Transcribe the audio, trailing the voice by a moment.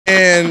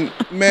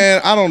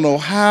man, I don't know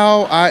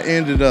how I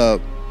ended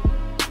up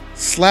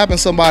slapping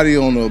somebody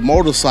on a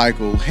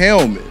motorcycle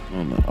helmet.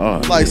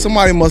 Like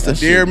somebody must have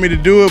dared me to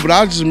do it, but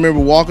I just remember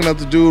walking up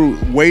to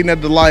dude, waiting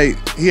at the light.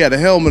 He had a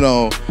helmet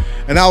on,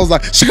 and I was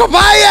like,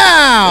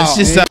 "Shikabaya!" It's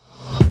just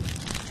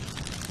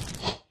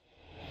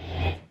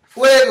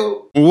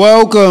Fuego.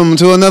 Welcome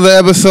to another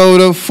episode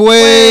of Fuego.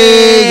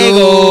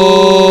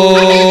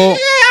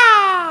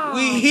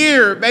 We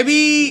here,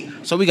 baby.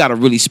 So we got a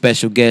really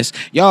special guest.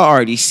 Y'all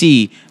already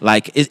see,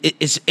 like,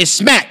 it's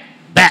smack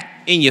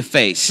back in your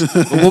face.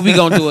 But what we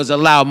gonna do is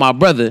allow my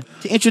brother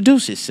to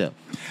introduce himself.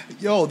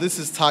 Yo, this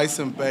is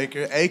Tyson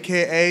Baker,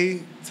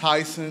 a.k.a.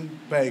 Tyson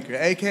Baker,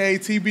 a.k.a.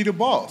 TB the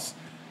Boss,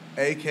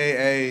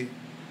 a.k.a.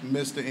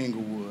 Mr.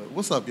 Inglewood.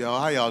 What's up, y'all?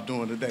 How y'all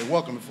doing today?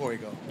 Welcome to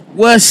Fuego.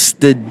 What's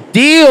the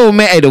deal,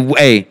 man?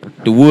 Hey,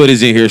 the wood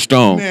is in here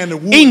strong. Man, the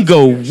wood.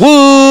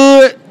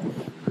 Inglewood.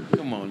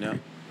 Come on now.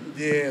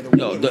 Yeah, the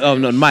wood.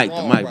 The mic.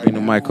 Bring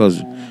the mic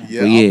closer.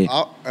 Yeah,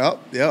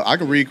 I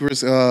can read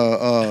Chris. He said,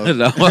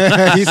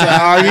 I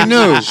already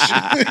knew.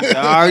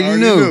 I already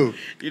knew.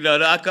 You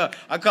know, I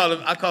call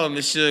him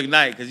the Suge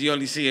Knight because you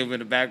only see him in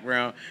the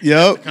background.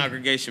 Yep. The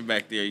congregation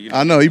back there. You know?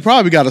 I know he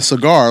probably got a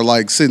cigar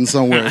like sitting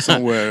somewhere.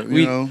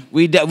 You know.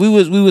 We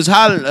was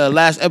hollering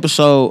last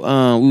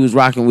episode. We was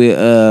rocking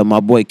with my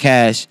boy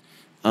Cash.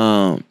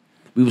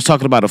 We was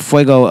talking about a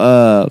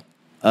Fuego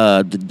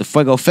the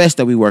Fuego Fest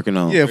that we working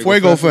on. Yeah,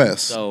 Fuego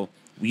Fest. So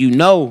you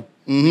know.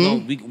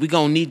 We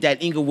gonna need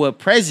that Inglewood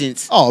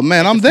presence. Oh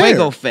man, I'm there.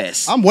 Fuego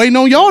Fest. I'm waiting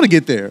on y'all to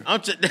get there. I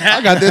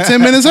got there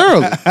 10 minutes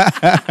early.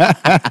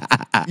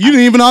 You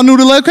didn't even know I knew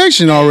the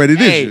location already,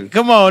 did you?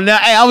 Come on now.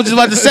 Hey, I was just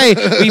about to say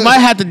we might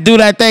have to do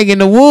that thing in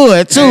the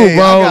wood too, bro.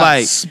 I got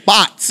like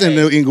spots in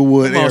the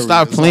Inglewood area.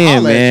 Stop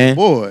playing, man.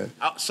 Boy.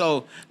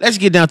 So let's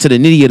get down to the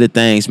nitty of the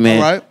things,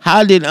 man. All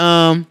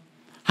right.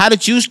 How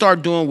did you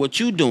start doing what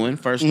you doing,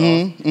 first off?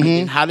 And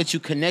then how did you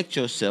connect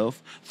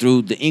yourself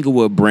through the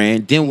Inglewood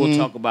brand? Then we'll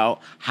talk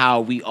about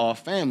how we all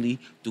family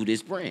do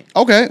this brand.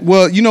 Okay.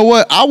 Well, you know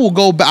what? I won't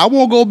go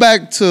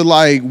back to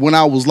like when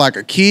I was like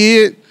a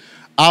kid.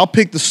 I'll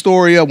pick the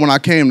story up when I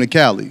came to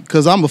Cali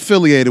because I'm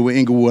affiliated with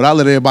Inglewood. I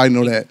let everybody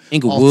know that.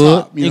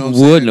 Inglewood,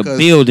 Inglewood in the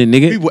building,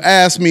 nigga. People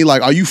ask me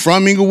like, "Are you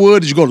from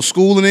Inglewood? Did you go to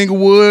school in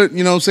Inglewood?"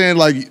 You know what I'm saying?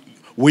 Like,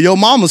 where your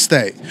mama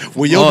stay?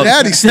 Where your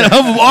daddy stay?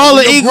 All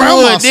of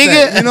Inglewood,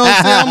 nigga. You know what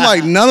I'm saying? I'm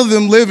like, none of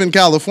them live in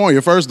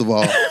California, first of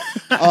all.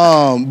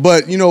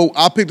 But, you know,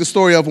 I picked the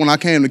story up when I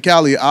came to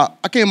Cali. I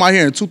came out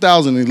here in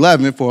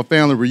 2011 for a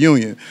family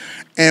reunion.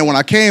 And when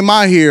I came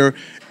out here,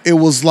 it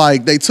was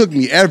like they took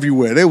me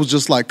everywhere. They was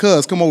just like,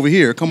 cuz, come over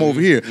here, over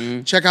here.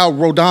 Check out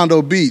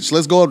Redondo Beach.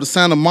 Let's go up to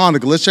Santa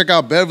Monica. Let's check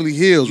out Beverly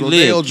Hills,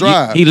 Rodeo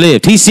Drive. He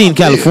lived. He seen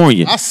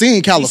California. I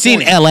seen California.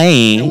 He seen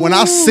L.A. And when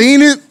I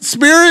seen it,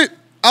 Spirit,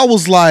 I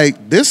was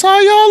like, this how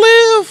y'all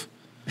live?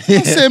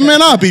 I said,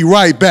 man, I'll be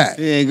right back.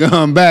 He ain't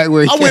going back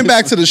where I went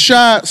back to the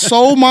shop,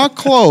 sold my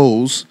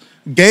clothes,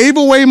 gave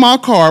away my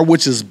car,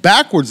 which is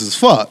backwards as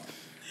fuck.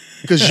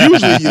 Because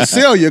usually you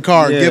sell your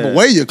car and give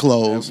away your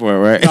clothes.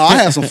 Right? No, I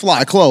had some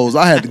fly clothes.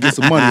 I had to get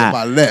some money up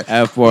out of that.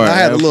 I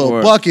had a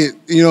little bucket,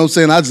 you know what I'm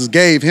saying? I just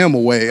gave him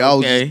away. You know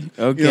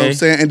what I'm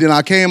saying? And then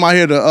I came out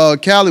here to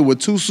Cali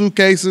with 2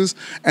 suitcases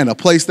and a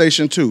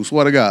PlayStation 2,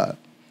 swear to God.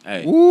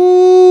 Hey.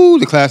 Ooh,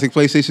 the classic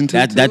PlayStation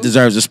 2. That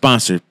deserves a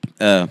sponsor.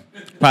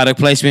 Product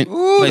placement.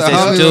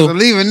 PlayStation 2.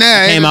 Leaving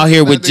that. Came out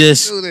here with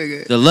just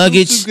the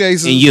luggage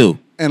and you.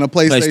 And a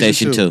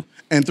PlayStation 2.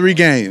 And 3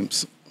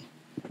 games.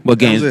 What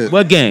games?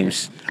 What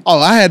games? Oh,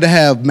 I had to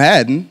have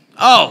Madden.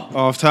 Oh.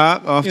 Off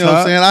top. You know what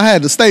I'm saying? I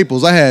had the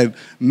staples. I had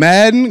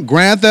Madden,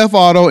 Grand Theft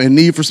Auto, and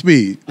Need for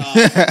Speed.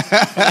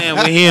 Playing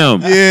with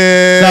him.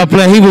 Yeah. Stop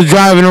playing. He was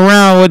driving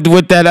around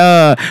with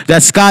that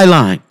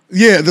Skyline.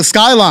 Yeah, the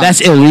Skyline.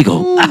 That's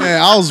illegal. Ooh,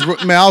 I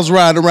was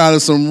riding around in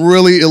some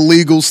really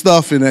illegal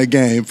stuff in that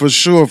game, for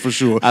sure.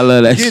 I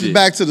love that Getting shit.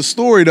 back to the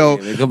story though,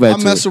 I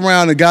messed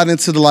around and got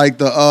into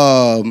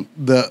the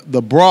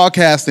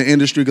broadcasting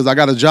industry because I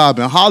got a job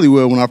in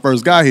Hollywood when I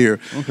first got here.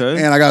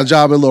 Okay. And I got a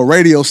job at a little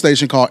radio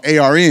station called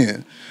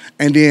ARN.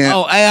 And then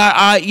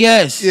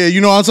yes. Yeah,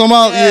 you know what I'm talking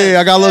about? Yeah,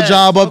 I got a little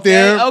job up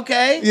there.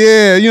 Okay.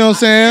 Yeah, you know what I'm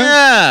saying?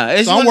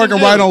 Yeah. So I'm working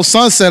right on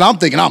Sunset. I'm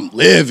thinking I'm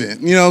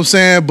living. You know what I'm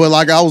saying? But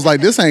like I was like,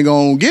 this ain't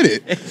gonna get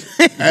it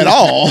at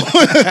all.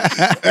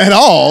 At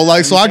all.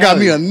 Like, so I got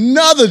me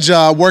another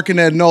job working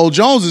at Noel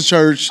Jones's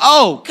church.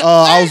 Oh,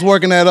 I was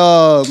working at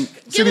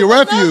City of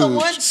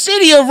Refuge.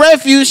 City of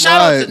Refuge. Shout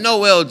out to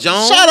Noel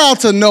Jones. Shout out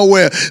to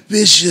Noel.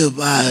 Bishop,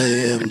 I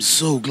am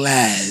so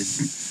glad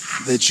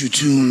that you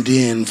tuned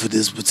in for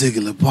this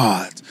particular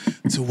part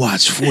to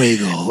watch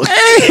Fuego.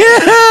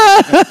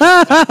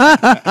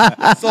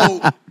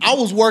 So I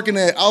was working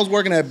at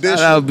Bishop. Shout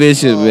out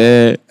Bishop,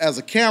 man. As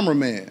a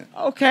cameraman.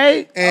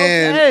 Okay.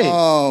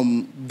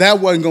 And that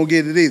wasn't gonna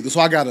get it either.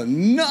 So I got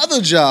another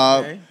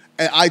job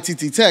at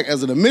ITT Tech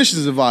as an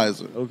admissions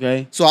advisor.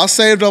 Okay. So I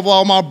saved up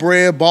all my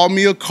bread, bought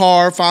me a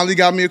car, finally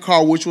got me a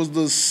car, which was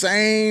the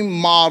same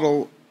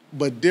model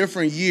but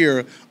different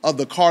year of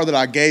the car that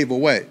I gave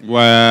away.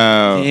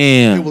 Wow.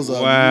 Damn. It was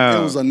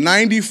a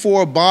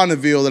 94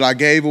 Bonneville that I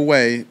gave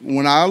away.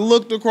 When I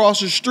looked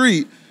across the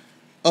street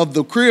of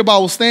the crib I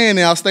was staying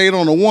in, I stayed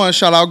on the one.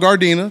 Shout out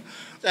Gardena.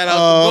 Shout out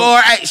the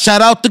Gore. Hey,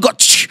 shout out the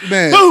Gore.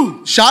 Man,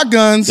 Boom.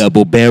 shotguns.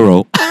 Double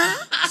barrel.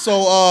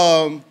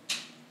 So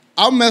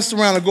I messed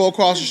around and go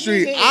across the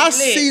street. I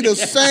see the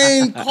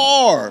same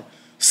car,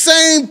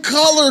 same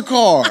color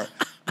car.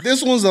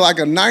 This one's like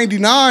a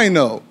 99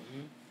 though.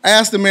 I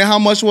asked the man how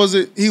much was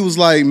it. He was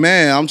like,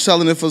 man, I'm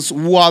selling it for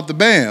woo out the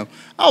bam.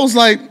 I was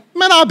like,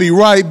 man, I'll be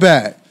right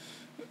back.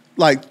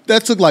 Like,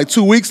 that took like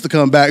 2 weeks to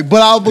come back,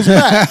 but I was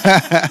back.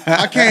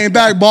 I came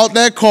back, bought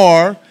that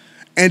car,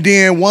 and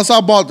then once I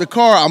bought the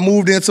car, I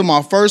moved into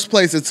my first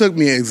place. It took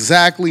me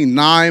exactly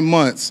 9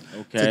 months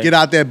to get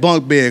out that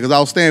bunk bed because I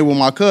was staying with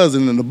my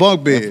cousin in the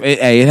bunk bed.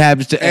 Hey, it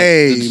happens to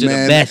the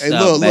man. best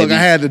look, I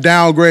had to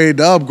downgrade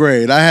to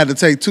upgrade. I had to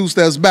take 2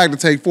 steps back to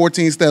take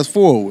 14 steps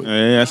forward.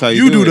 Hey, that's how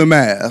you do the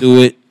math.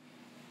 Do it.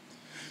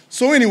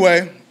 So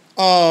anyway,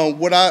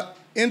 what I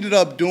ended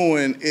up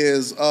doing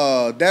is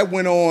that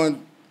went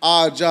on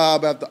odd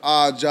job after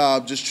odd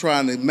job, just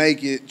trying to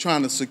make it,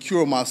 trying to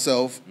secure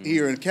myself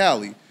here in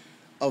Cali.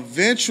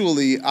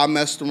 Eventually, I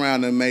messed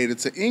around and made it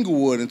to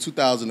Inglewood in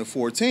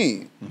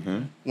 2014.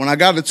 When I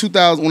got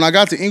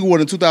to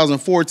Inglewood in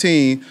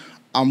 2014,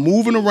 I'm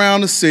moving around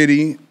the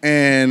city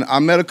and I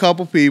met a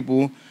couple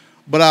people,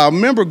 but I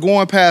remember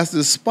going past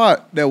this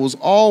spot that was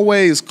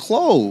always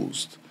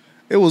closed.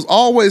 It was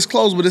always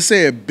closed, but it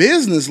said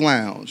Business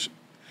Lounge.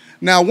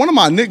 Now, one of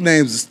my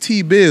nicknames is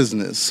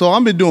T-Business. So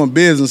I've been doing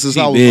business since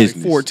I was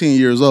like 14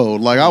 years old.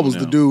 Like, I was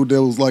the dude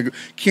that was like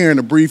carrying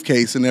a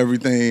briefcase and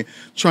everything,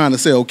 trying to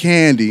sell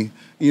candy,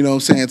 you know what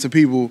I'm saying, to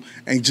people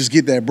and just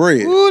get that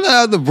bread. Ooh,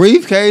 now the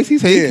briefcase. He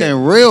said he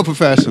came real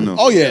professional.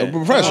 Oh, yeah,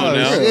 professional.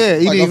 Yeah,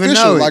 he like didn't even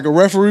know it. Like a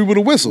referee with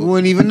a whistle.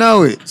 Wouldn't even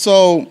know it.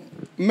 So,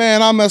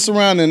 man, I messed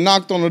around and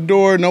knocked on the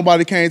door.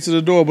 Nobody came to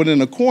the door. But in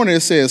the corner,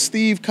 it says,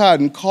 Steve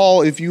Cotton,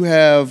 call if you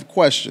have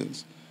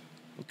questions.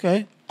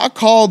 Okay. I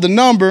called the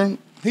number.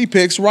 He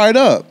picks right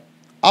up.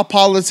 I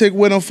politic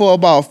with him for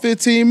about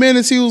 15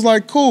 minutes. He was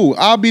like, cool,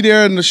 I'll be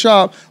there in the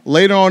shop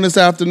later on this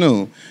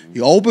afternoon.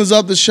 He opens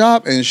up the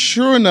shop, and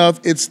sure enough,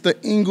 it's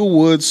the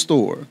Inglewood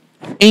store.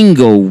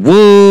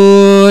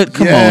 Inglewood.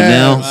 Come on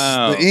now.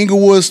 Wow. The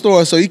Inglewood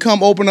store. So he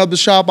come open up the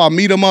shop. I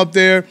meet him up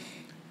there.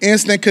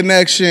 Instant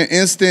connection,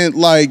 instant,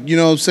 like, you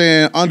know what I'm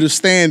saying,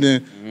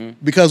 understanding,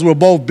 because we're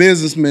both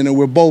businessmen and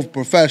we're both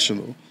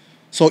professional.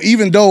 So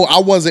even though I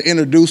wasn't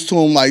introduced to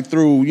him like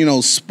through, you know,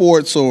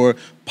 sports or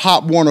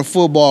Pop Warner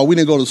football, we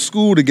didn't go to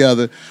school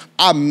together,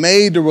 I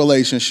made the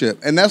relationship.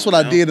 And that's what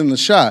I did in the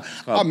shop.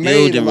 I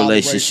made building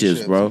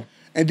relationships, bro.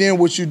 And then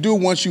what you do,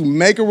 once you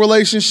make a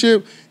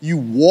relationship, you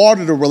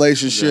water the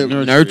relationship.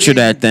 Nurture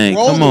that thing.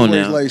 Come on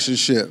now.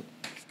 Relationship.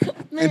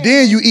 And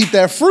then you eat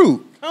that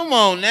fruit. Come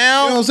on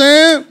now. You know what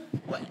I'm saying?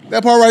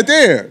 That part right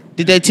there.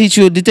 Did they teach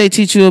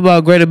you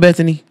about Greater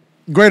Bethany?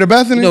 Greater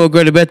Bethany? You know what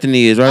Greater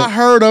Bethany is, right? I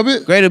heard of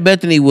it. Greater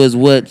Bethany was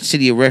what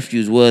City of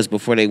Refuge was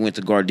before they went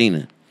to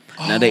Gardena.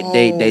 Now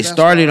they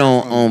started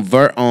on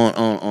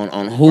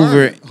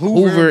Hoover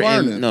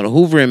the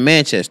Hoover in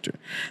Manchester.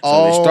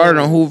 So they started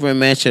on Hoover in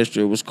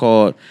Manchester. It was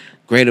called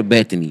Greater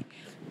Bethany.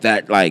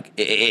 That like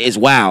it's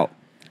wild.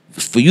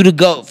 For you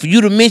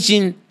to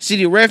mention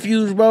City of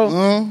Refuge,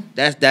 bro.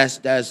 That's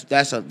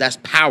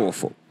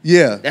powerful.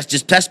 Yeah.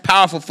 That's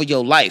powerful for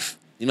your life.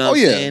 You know what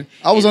I'm saying?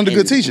 I was under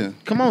good teaching.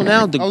 Come on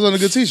now. I was under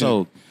good teaching.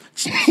 So,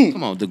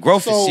 come on. The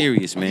growth is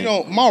serious, man. You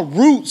know, my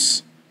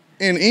roots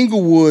in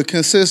Inglewood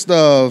consist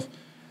of,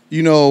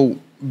 you know,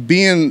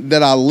 being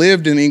that I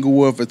lived in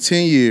Inglewood for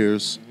 10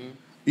 years.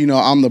 You know,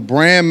 I'm the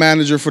brand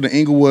manager for the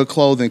Inglewood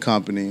Clothing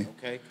Company.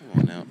 Okay,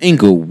 come on now.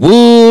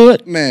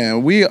 Inglewood.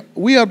 Man, we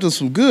up to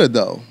some good,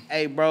 though.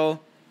 Hey, bro.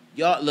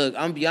 Y'all, look,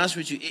 I'm gonna be honest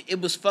with you.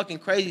 It was fucking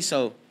crazy.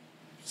 So,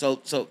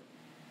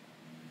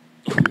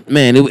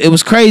 man, it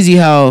was crazy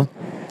how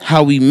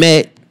we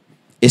met.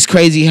 It's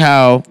crazy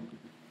how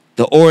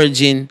the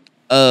origin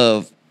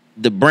of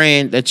the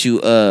brand that you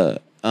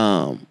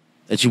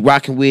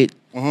rocking with,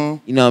 you know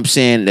what I'm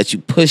saying, that you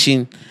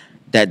pushing,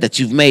 that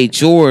you've made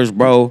yours,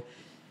 bro,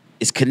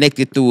 is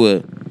connected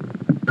through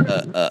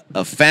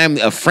a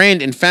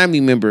friend and family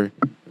member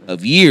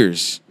of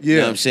years. Yeah. You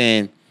know what I'm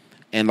saying?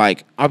 And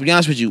like, I'll be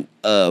honest with you,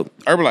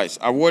 Herbalites,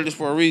 I wore this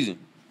for a reason.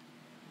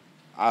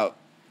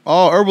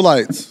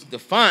 Herbalites. The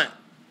font.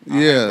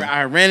 Yeah.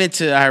 I ran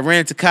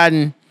into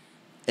Cotton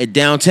at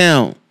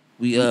downtown.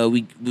 We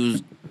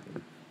was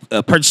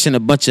purchasing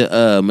a bunch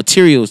of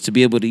materials to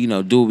be able to, you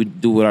know, do what we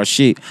do with our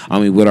shit. I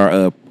mean, with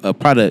our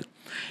product.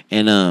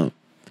 And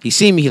he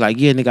seen me. He like,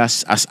 yeah,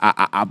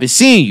 nigga, I've been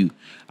seeing you.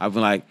 I've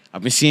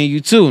been seeing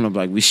you too. And I'm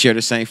like, we share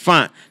the same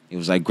font. It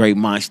was like, great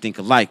minds think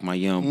alike, my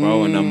young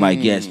bro. And I'm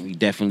like, yes, we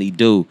definitely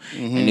do.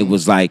 And it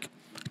was like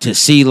to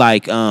see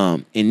like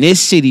in this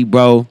city,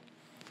 bro.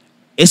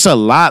 It's a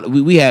lot.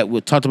 We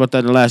talked about that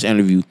in the last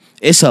interview.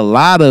 It's a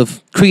lot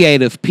of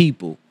creative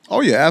people. Oh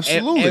yeah,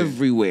 absolutely.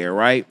 Everywhere,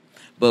 right?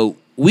 But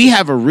we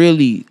have a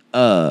really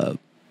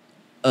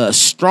a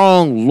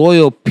strong,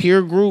 loyal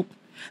peer group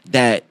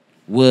that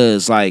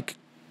was like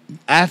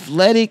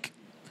athletic,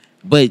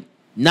 but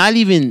not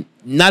even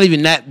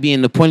that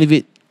being the point of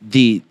it.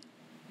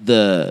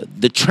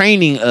 The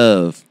training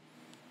of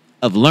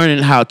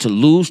learning how to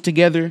lose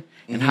together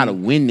and how to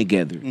win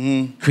together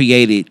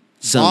created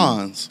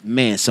some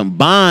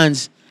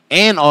bonds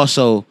and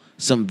also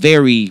some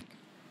very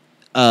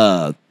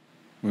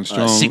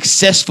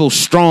successful,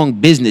 strong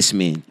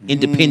businessmen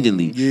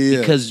independently.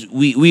 Because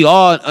we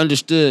all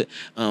understood.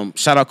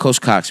 Shout out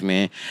Coach Cox,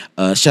 man.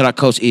 Shout out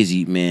Coach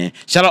Izzy, man.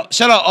 Shout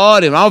out all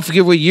of them. I don't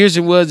forget what years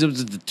it was. It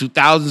was the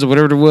 2000s or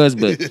whatever it was,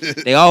 but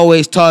they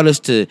always taught us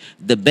to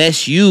the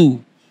best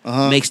you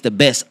makes the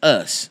best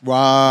us.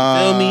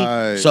 Right. You feel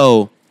me?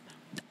 So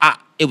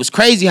it was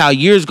crazy how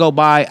years go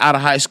by out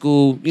of high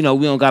school. You know,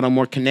 we don't got no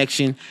more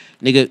connection.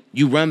 Nigga,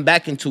 you run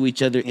back into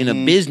each other in a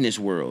business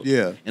world.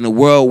 Yeah. In a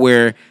world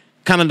where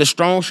kind of the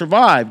strong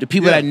survive. The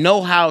people that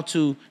know how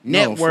to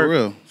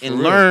network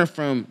and learn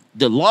from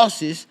the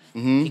losses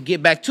and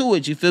get back to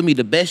it. You feel me?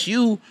 The best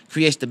you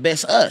creates the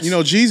best us. You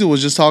know, Jeezy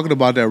was just talking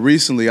about that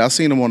recently. I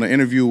seen him on an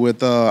interview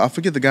with, I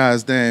forget the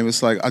guy's name.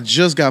 It's like, I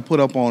just got put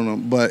up on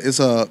him, but it's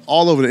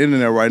all over the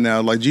internet right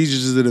now. Like, Jeezy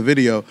just did a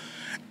video.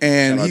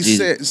 And he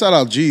said, shout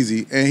out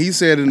Jeezy. And he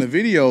said in the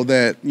video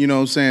that, you know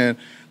what I'm saying,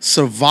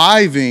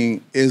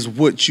 surviving is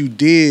what you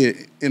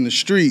did in the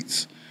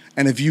streets.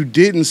 And if you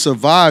didn't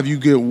survive, you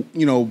get,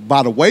 you know,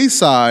 by the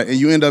wayside and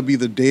you end up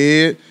either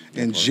dead,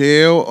 in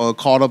jail, or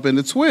caught up in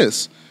the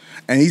twist.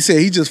 And he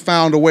said he just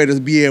found a way to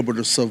be able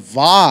to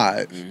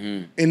survive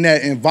in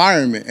that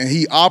environment. And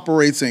he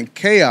operates in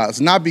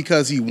chaos, not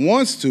because he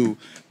wants to,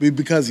 but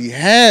because he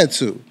had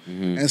to.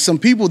 And some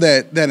people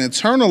that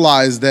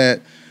internalize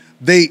that,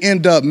 they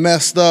end up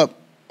messed up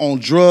on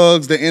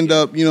drugs. They end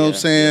up, you know what I'm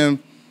saying,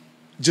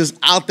 just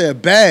out there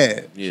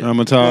bad.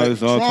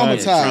 Traumatized, all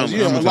types. Traumatized.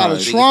 Yeah, a lot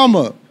of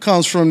trauma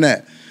comes from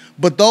that.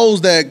 But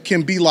those that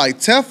can be like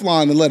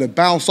Teflon and let it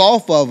bounce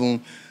off of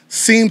them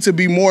seem to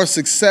be more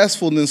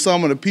successful than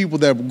some of the people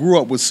that grew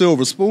up with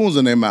silver spoons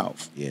in their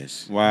mouth.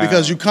 Yes. Wow.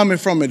 Because you're coming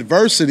from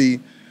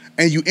adversity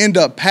and you end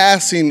up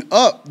passing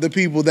up the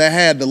people that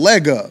had the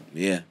leg up.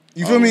 Yeah.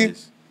 You feel me?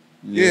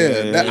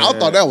 Yeah, I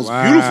thought that was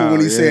beautiful when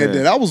he said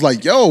that. I was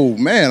like, yo,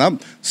 man, I'm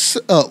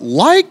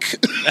like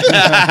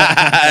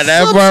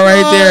that part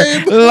right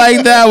there,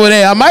 like that one.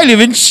 I might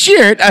even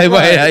share it.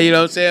 You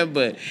know what I'm saying?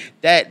 But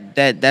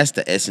that's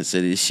the essence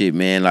of this shit,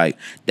 man. Like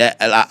that.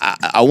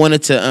 I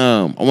wanted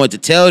to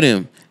tell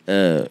them,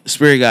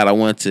 Spirit God. I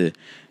wanted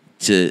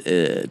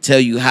to tell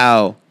you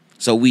how.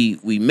 So we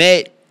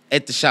met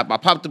at the shop. I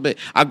popped up.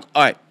 All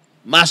right,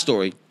 my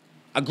story.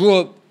 I grew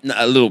up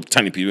a little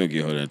tiny piece. We don't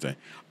get hold of anything.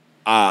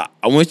 I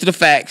went to the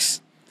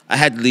facts. I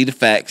had to leave the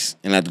facts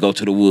and I had to go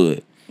to the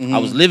wood. I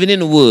was living in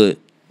the wood,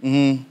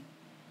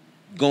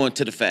 going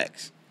to the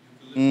facts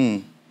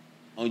on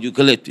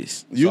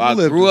eucalyptus. So I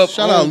grew up.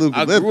 Shout out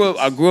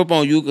eucalyptus. I grew up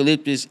on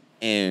eucalyptus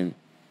and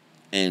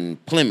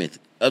Plymouth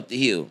up the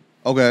hill.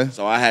 Okay.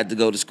 So I had to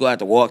go to school. I had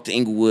to walk to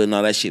Inglewood and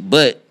all that shit.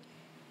 But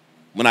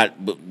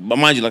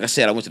mind you, like I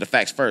said, I went to the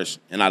facts first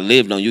and I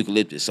lived on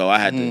eucalyptus. So I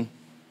had to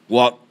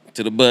walk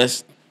to the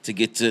bus to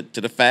get to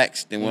the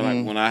facts. Then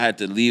when I had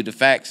to leave the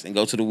facts and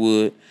go to the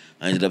wood,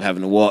 I ended up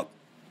having to walk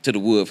to the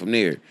wood from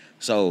there.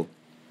 So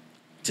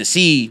to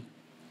see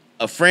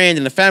a friend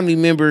and a family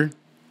member,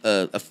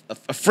 a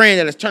friend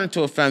that has turned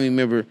into a family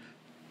member,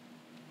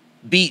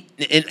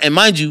 and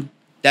mind you,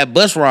 that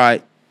bus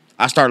ride,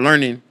 I started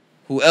learning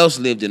who else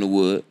lived in the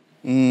wood.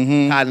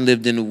 Cotton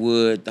lived in the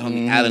wood. The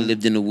homie Allen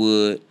lived in the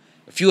wood.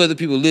 A few other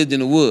people lived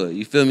in the wood.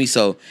 You feel me?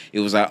 So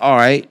it was like, all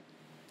right,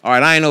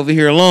 I ain't over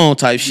here alone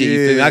type shit.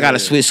 You feel me? I gotta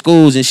switch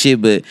schools and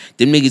shit, but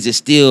them niggas is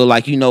still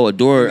like, you know, a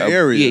door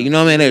area. You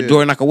know what I mean? They're a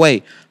door knock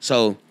away.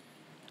 So,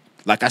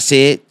 like I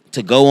said,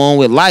 to go on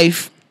with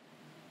life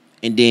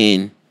and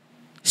then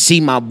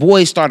see my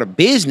boy start a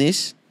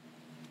business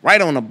right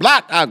on the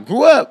block I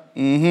grew up.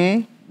 Bro,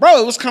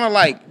 it was kind of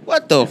like,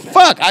 what the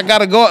fuck? I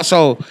gotta go.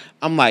 So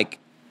I'm like,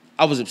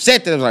 I was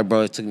upset that I was like,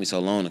 bro, it took me so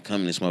long to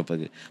come in this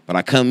motherfucker. But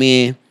I come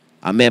in,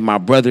 I met my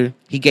brother.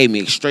 He gave me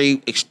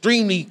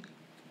extremely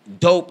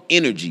dope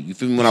energy. You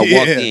feel me? When I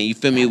walked in, you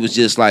feel me? It was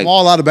just like, I'm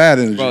all out of bad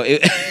energy, bro.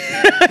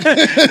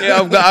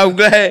 I'm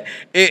glad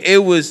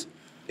it was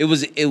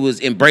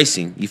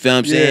embracing. You feel what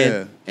I'm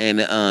saying? And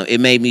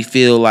it made me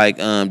feel like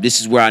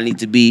this is where I need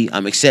to be.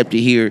 I'm accepted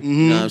here.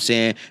 You know what I'm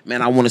saying?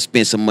 Man, I want to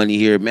spend some money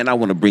here. Man, I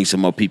want to bring some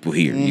more people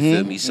here. You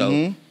feel me?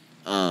 So,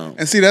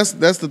 and see, that's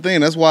the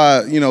thing. That's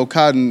why, you know,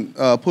 Cotton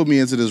put me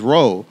into this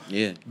role.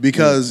 Yeah,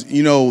 because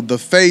you know, the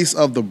face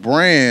of the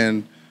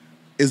brand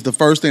is the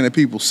first thing that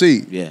people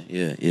see. Yeah.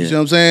 You see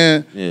what I'm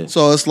saying? Yeah.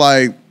 So it's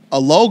like a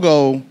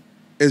logo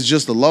is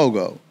just a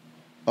logo.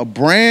 A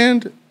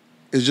brand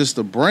is just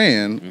a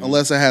brand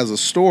unless it has a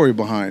story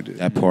behind it.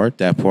 That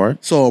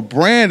part. So a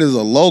brand is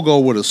a logo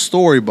with a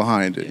story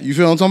behind it. You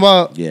feel what I'm talking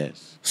about?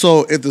 Yes.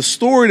 So if the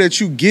story that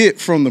you get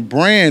from the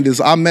brand is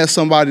I met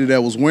somebody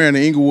that was wearing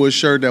an Inglewood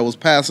shirt that was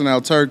passing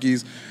out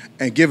turkeys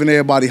and giving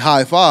everybody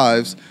high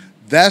fives,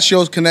 that's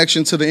your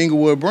connection to the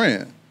Inglewood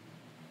brand.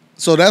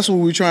 So that's what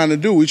we're trying to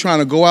do. We're trying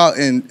to go out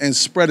and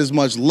spread as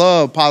much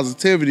love,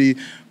 positivity,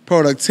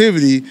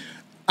 productivity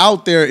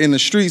out there in the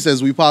streets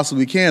as we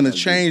possibly can to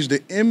change the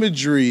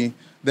imagery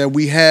that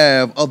we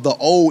have of the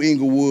old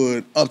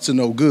Inglewood up to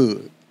no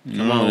good.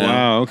 Come on now.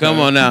 Wow, okay. Come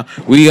on now.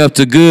 We up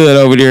to good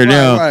over there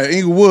now. Right,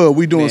 Inglewood,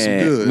 we doing some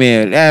good.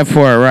 Man, that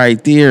part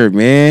right there,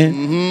 man.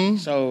 Mm-hmm.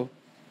 So,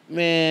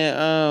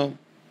 man,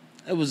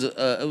 it was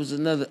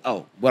another.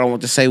 Oh, what I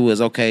want to say was,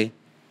 okay,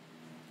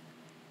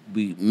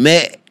 we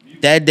met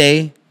that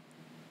day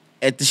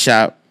at the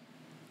shop.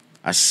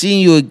 I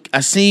seen you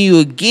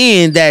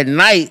again that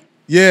night.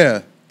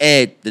 Yeah.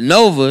 At the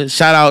Nova.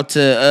 Shout out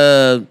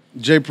to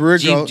J.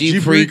 Perico. G.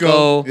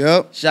 Perico.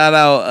 Yep. Shout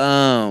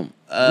out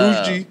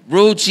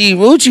Rucci, Yep.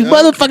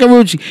 motherfucking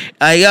Rucci.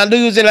 Y'all knew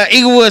he was in like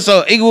Inglewood,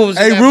 so Inglewood was.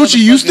 Hey, Rucci,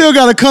 you still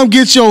gotta come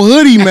get your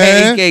hoodie,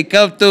 man. Hey,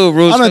 come through,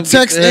 Rucci. I done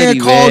text and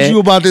called you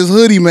about this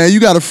hoodie, man. You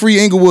got a free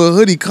Inglewood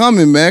hoodie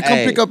coming, man. Come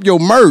pick up your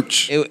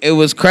merch. It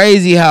was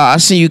crazy how I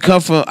seen you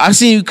come from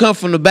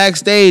the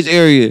backstage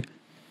area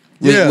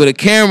with a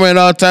camera and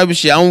all type of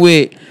shit. I'm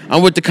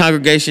with the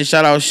congregation.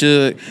 Shout out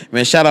Suge,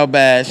 man. Shout out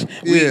Bash.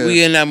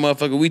 We in that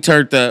motherfucker. We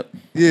turned up.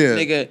 Yeah.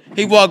 Nigga,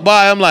 he walked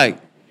by. I'm like,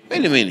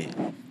 wait a minute.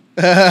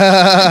 But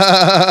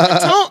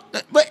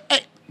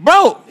hey,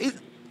 bro,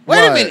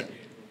 wait a minute.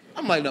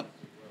 I'm like, no,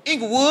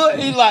 Inglewood.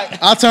 He's like,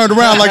 I turned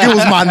around like it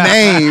was my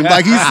name.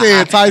 Like he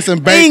said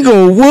Tyson Baker.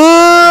 Inglewood.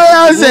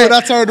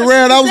 I turned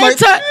around. I was like,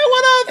 hey,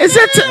 what up? Is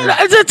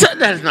that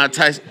that's not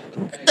Tyson?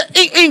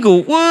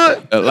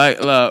 Inglewood.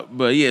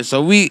 But yeah.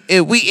 So we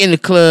in the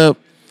club.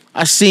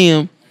 I see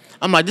him.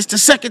 I'm like, this the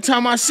second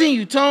time I see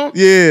you, Tom.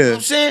 Yeah. You know what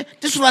I'm saying?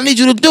 This is what I need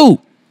you to do.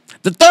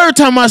 The third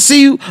time I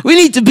see you, we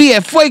need to be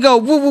at Fuego.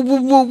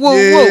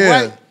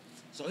 Right?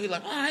 So he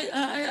like, all right,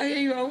 I hear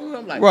you.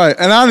 I'm like, right.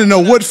 And I didn't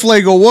know what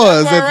Fuego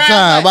was at the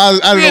time. I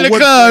didn't know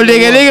what club,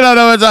 Fuego was. Nigga don't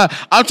know what's up.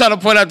 I'm trying to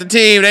point out the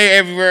team. They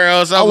everywhere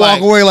else. I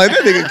walk away like,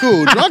 that nigga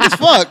cool. Drunk as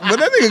fuck, but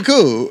that nigga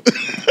cool.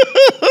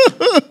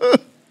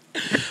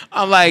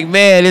 I'm like,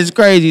 man, it's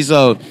crazy.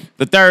 So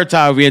the third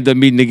time we ended up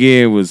meeting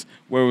again was,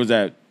 where was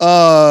that?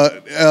 LA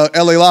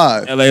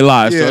Live. LA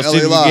Live. Yeah, so LA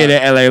we Live. get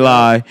at LA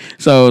Live.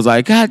 So it was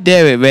like, God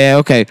damn it, man.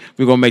 Okay,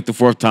 we're gonna make the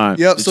fourth time.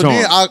 Yep. The So charm.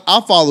 then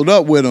I followed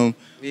up with him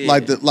Yeah.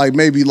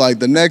 maybe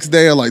the next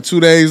day or like 2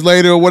 days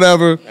later or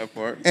whatever. That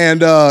part.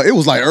 And it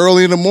was like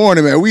early in the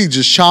morning, man. We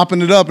just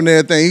chopping it up and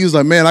everything. He was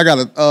like, man, I got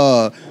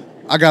a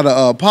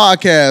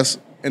podcast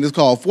and it's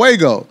called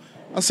Fuego.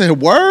 I said,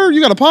 word? You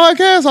got a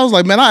podcast? I was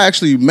like, man, I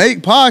actually make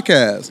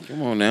podcasts.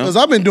 Come on now. Because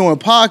I've been doing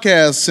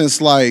podcasts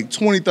since like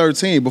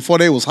 2013, before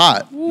they was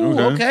hot. Ooh,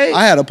 okay.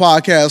 I had a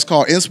podcast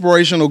called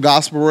Inspirational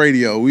Gospel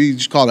Radio. We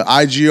just called it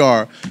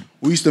IGR.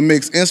 We used to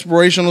mix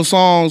inspirational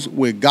songs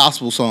with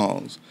gospel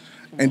songs.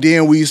 And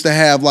then we used to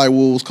have like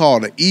what was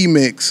called an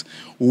E-mix,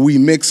 where we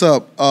mix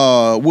up,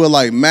 we'll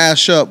like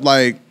mash up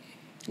like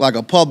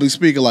a public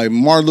speaker, like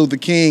Martin Luther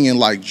King and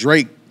like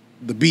Drake,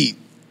 the beat.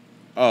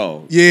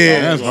 Oh. Yeah.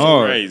 That's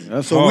hard. Crazy.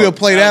 That's So hard. we'll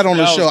play that on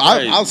the That was show.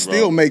 crazy, I'll bro.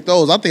 still make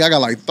those. I think I got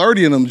like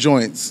 30 of them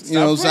joints. You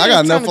know what I'm saying? I got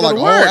It's enough time for to like a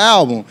go whole to work.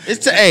 album.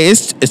 It's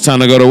time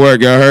to go to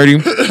work. Y'all heard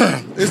him?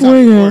 It's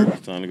time to work.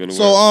 It's time to go to work.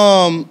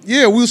 So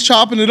yeah, we was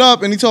chopping it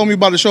up and he told me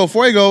about the show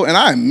Fuego and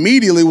I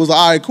immediately was like,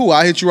 all right, cool.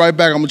 I hit you right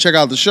back. I'm gonna check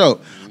out the show.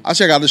 I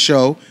check out the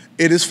show.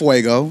 It is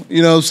Fuego.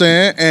 You know what I'm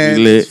saying? And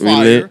We lit, it's fire.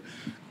 we lit.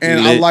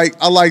 And We I lit.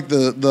 like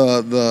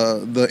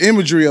the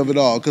imagery of it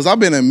all because I've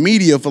been in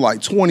media for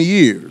like 20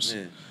 years.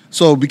 Yeah.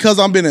 So because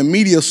I've been in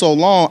media so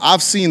long,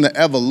 I've seen the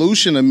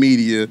evolution of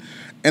media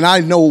and I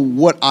know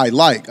what I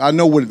like. I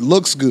know what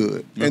looks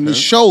good. And the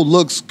show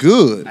looks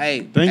good.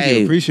 Hey, Thank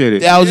you. Appreciate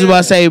it. I was just about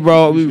to say,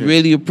 bro, we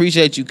really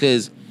appreciate you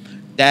because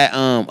that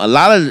a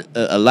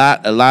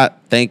lot.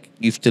 Thank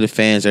you to the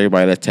fans,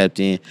 everybody that tapped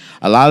in.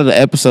 A lot of the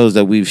episodes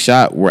that we've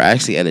shot were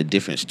actually at a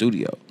different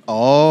studio.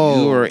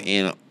 Oh. You are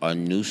in a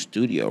new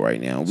studio right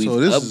now. We've So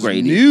this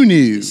upgraded. is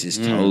new. This is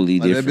totally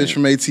Like different. that bitch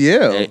from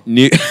ATL.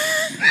 New.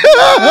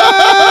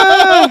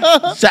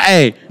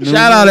 Hey,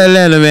 shout out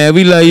Atlanta, man.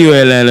 We love you,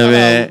 Atlanta,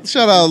 man.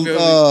 Shout out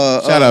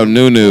Shout out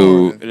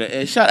Nunu.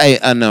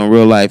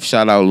 Real life.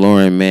 Shout out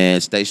Lauren,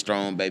 man. Stay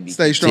strong, baby.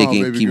 Stay Keep strong,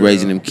 ticking, baby keep girl.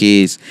 raising them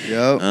kids.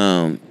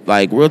 Yep.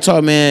 Like real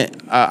talk, man.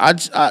 I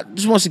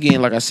just once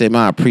again, like I said,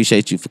 man, I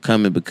appreciate you for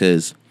coming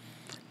because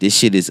this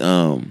shit is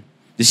long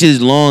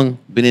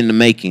been in the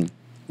making.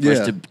 For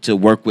us Yeah. to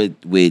work with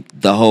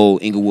the whole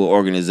Inglewood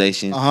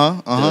organization.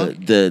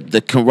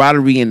 The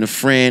camaraderie and the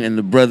friend and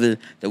the brother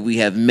that we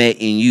have met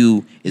in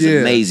you is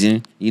Yeah.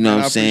 amazing. You know Man,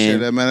 what I I'm saying?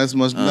 appreciate that, man. That's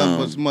much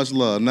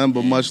love. Nothing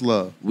but much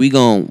love. We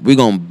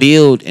gonna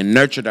build and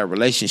nurture that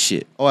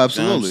relationship. Oh,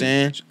 absolutely. You know what I'm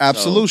saying?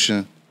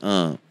 Absolution.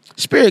 So,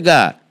 Spirit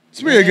God.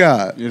 Spirit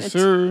God. Yes,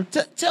 sir.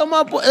 Tell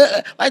my boy,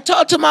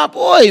 talk to my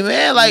boy,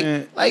 man.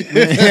 Man.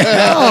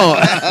 No.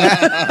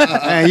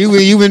 Man, you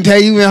been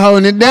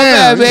holding it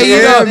down. Man, you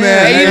Yeah, know,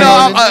 man. you know,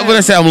 I'm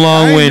gonna say I'm I ain't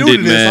long-winded, new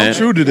to this. man. I'm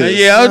true to this.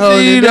 Yeah,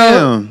 Holding you it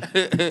know.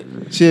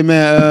 down. Shit,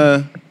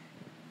 man.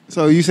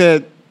 So you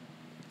said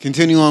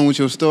continue on with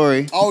your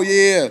story. Oh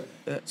yeah.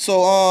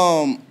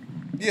 So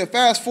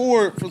fast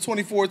forward from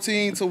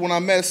 2014 to when I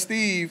met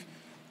Steve.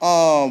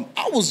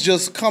 I was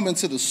just coming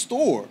to the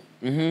store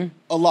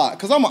a lot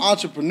because I'm an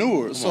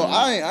entrepreneur. So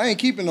I ain't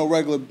keeping no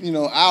regular,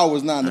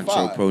 hours 9 to 5.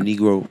 Entrepreneur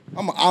Negro.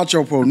 I'm an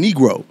entrepreneur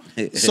Negro.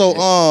 So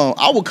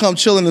I would come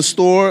chill in the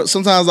store.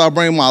 Sometimes I'll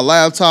bring my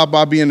laptop.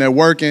 I'll be in there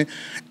working.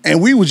 And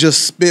we would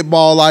just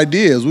spitball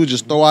ideas. We would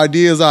just throw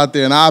ideas out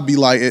there. And I'd be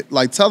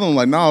like telling him,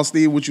 like, no,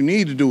 Steve, what you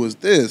need to do is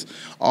this.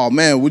 Oh,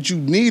 man, what you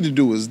need to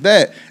do is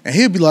that. And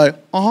he'd be like,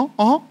 okay. You know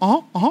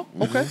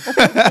what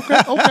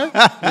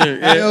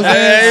I'm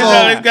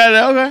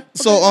saying?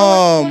 So,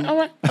 all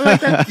right. I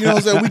like that. you know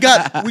what I'm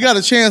saying? We got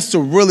a chance to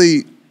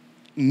really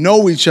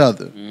know each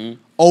other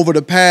over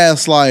the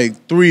past, 3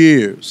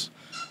 years.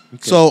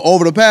 Okay. So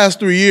over the past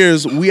 3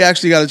 years, we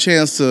actually got a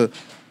chance to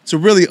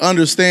really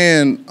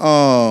understand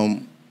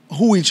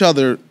who each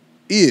other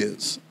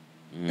is.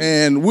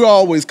 And we're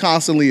always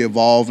constantly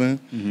evolving.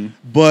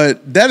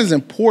 But that is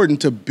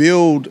important to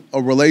build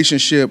a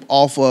relationship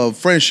off of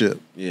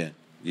friendship. Yeah.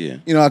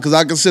 Because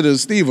I consider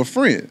Steve a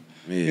friend.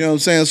 Yeah. You know what I'm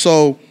saying?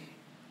 So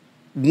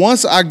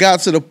once I got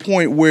to the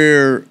point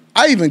where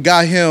I even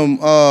got him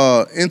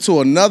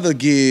into another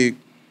gig,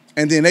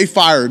 and then they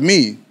fired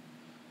me.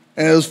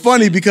 And it was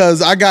funny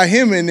because I got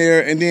him in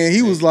there, and then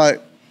he was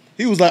like,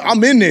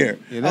 I'm in there.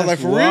 Yeah, I was like,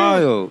 for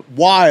wild. real?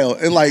 Wild.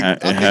 And I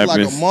think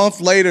like a month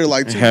later, 2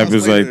 months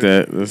happens later, like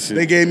that.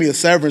 they gave me a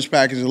severance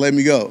package and let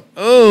me go.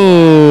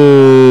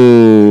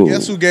 Oh.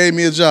 Guess who gave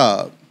me a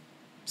job?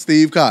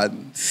 Steve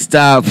Cotton.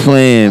 Stop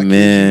playing,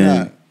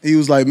 man. He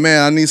was like,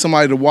 man, I need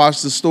somebody to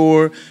watch the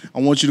store.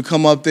 I want you to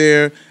come up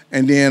there.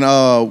 And then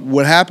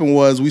what happened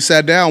was we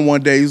sat down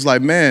one day. He was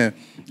like, man,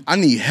 I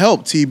need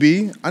help,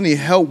 TB. I need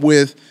help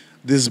with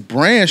this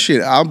brand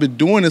shit. I've been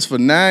doing this for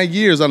 9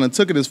 years. I done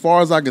took it as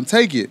far as I can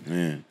take it.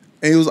 Man.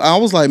 And I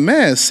was like,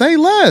 man, say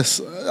less.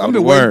 I've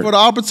been waiting for the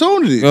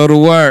opportunity. Go to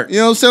work. You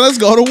know what I'm saying? Let's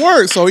go to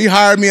work. So he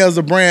hired me as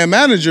a brand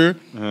manager,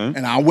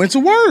 and I went to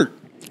work.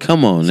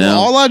 Come on So now.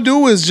 all I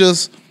do is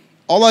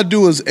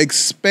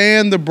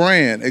expand the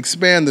brand,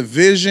 expand the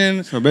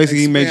vision. So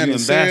basically, he made you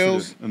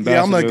ambassador.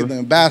 Yeah, I'm like the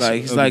ambassador.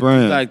 He's like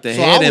the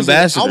So head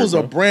ambassador. I was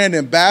a brand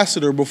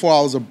ambassador before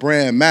I was a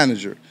brand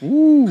manager.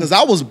 Because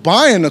I was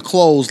buying the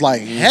clothes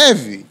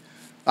heavy.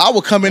 I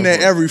would come in there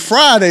every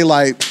Friday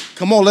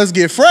come on, let's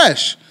get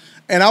fresh.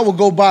 And I would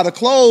go buy the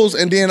clothes,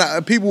 and then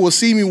people would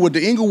see me with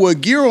the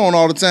Inglewood gear on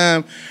all the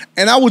time,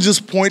 and I would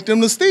just point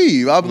them to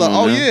Steve. I'd be like,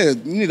 oh, yeah,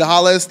 you need to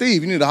holler at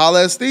Steve. You need to holler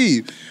at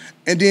Steve.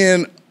 And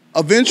then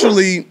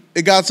eventually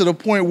it got to the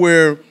point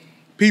where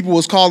people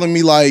was calling me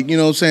you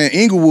know what I'm saying,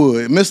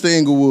 Inglewood, Mr.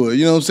 Inglewood,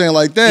 you know what I'm saying,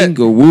 like that.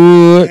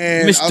 Inglewood,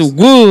 Mr.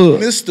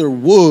 Wood. Mr.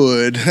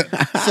 Wood.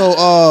 So,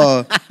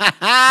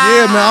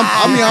 yeah, man,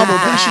 I'm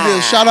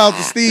appreciative. Shout out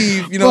to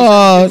Steve, you know,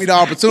 for giving me the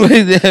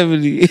opportunity.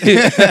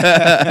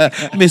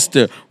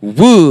 Mr.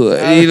 Wood,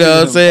 you know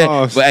what I'm saying?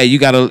 But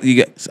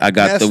hey, I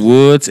got the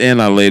woods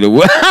and I lay the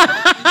wood.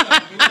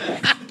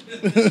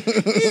 He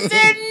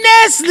said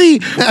Nestle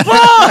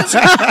bars.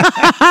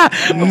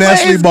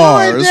 Nestle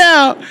bars.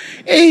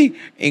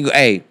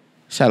 Hey,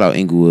 shout out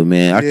Inglewood,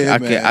 man. I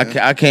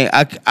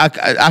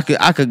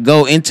could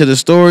go into the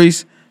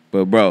stories,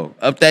 but bro,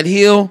 up that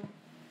hill.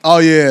 Oh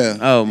yeah.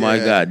 Oh my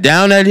God,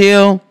 down that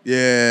hill.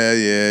 Yeah.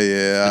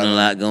 There's a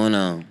lot going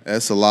on.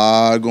 That's a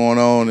lot going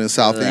on in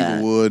South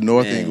Inglewood,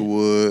 North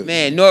Inglewood.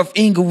 Man, North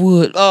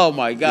Inglewood. Oh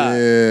my God.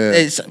 Yeah.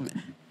 It's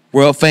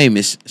world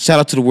famous. Shout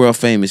out to the world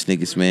famous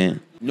niggas,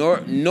 man.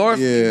 North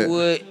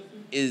Inglewood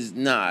is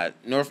not.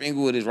 North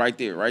Inglewood is right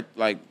there, right?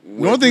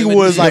 North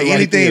Inglewood is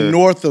anything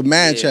north of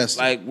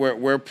Manchester. Yeah,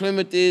 where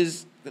Plymouth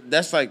is.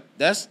 That's like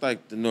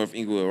the North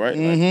Inglewood, right?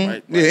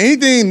 Right? Yeah,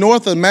 anything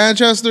north of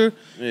Manchester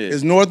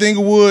is North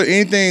Inglewood.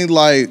 Anything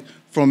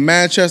from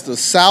Manchester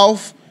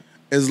south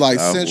is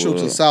central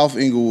to South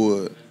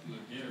Inglewood.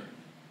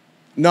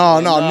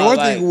 No, North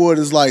Inglewood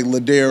is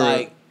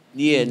Ladera.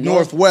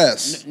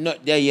 Northwest.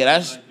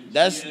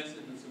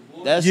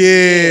 That's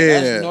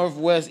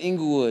Northwest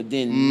Inglewood.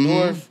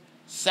 Then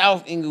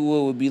South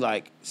Inglewood would be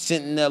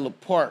Centinela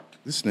Park.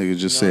 This nigga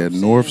just said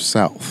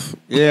north-south.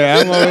 Yeah,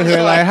 I'm over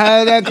here how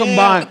did that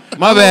combine?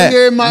 My bad.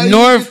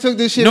 Took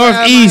this shit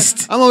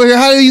northeast. I'm over here.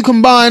 How do you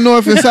combine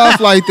north and south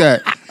like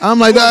that? I'm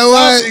like,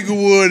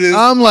 what?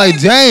 I'm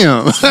like,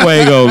 damn.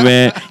 Fuego,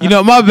 man.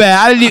 My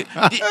bad. Did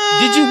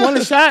you want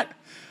a shot?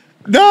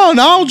 No, I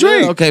don't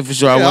drink. Yeah, okay, for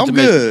sure. Yeah, I'm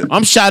good.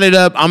 I'm shotted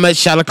up. I'm at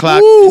shot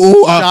o'clock.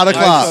 Shot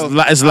o'clock.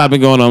 It's a lot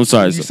been going on. I'm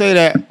sorry. You say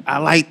that. I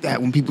like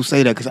that when people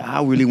say that because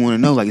I really want to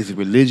know, is it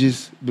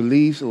religious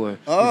beliefs or is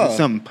it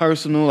something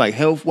personal,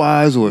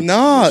 health-wise or?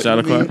 Nah. Shot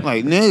o'clock.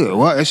 Nigga,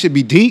 what? That should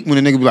be deep when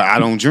a nigga be like, I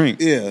don't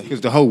drink. Yeah.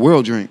 Because the whole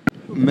world drink.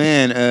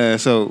 Man,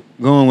 so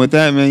going with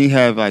that, man, you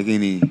have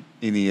any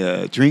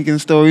drinking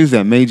stories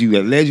that led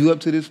you up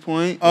to this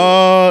point?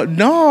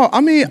 No.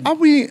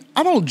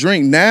 I don't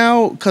drink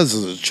now because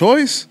it's a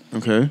choice.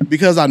 Okay.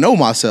 Because I know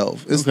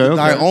myself. It's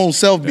thy own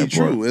self be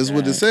true. Is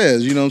what it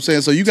says. You know what I'm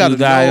saying? So you got to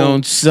thy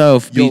own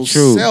self be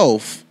true.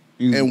 Yourself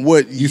and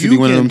what you should be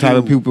one of them type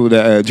of people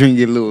that drink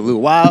get a little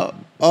wild.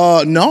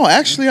 No,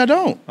 actually, I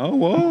don't. Oh,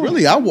 whoa.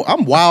 Really,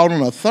 I'm wild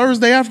on a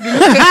Thursday afternoon.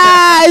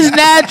 It's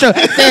natural.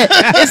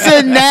 It's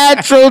a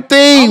natural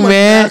thing, I'm a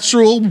man.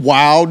 natural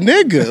wild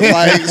nigga.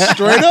 Like,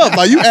 straight up.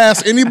 Like, you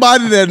ask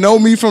anybody that know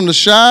me from the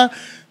Shy,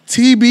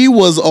 TB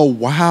was a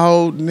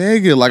wild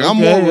nigga. Like, I'm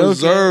more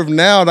reserved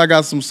now that I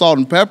got some salt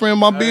and pepper in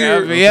my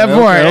beard. Yeah,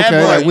 boy.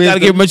 Like You gotta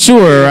get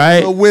mature,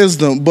 right?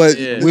 Wisdom. But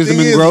the Wisdom thing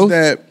and is growth.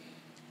 that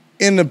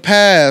in the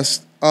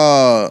past,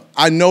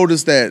 I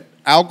noticed that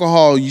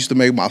alcohol used to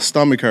make my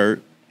stomach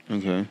hurt,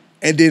 Okay.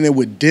 and then it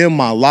would dim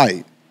my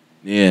light,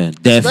 Yeah,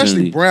 definitely.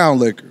 especially brown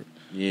liquor.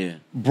 Yeah.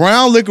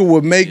 Brown liquor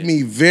would make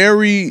me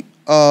very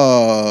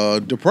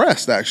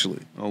depressed, actually.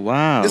 Oh,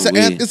 wow.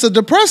 It's a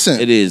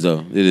depressant. It is, though.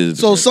 It is.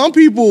 So some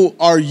people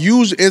are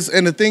usually,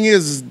 and the thing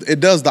is it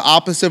does the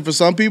opposite for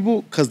some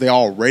people because they're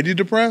already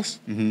depressed.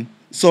 Mm-hmm.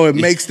 So it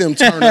makes them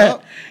turn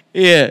up.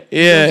 Yeah.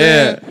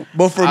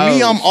 But for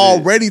me, I'm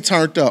already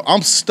turned up.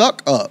 I'm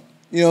stuck up.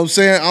 You know what I'm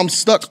saying? I'm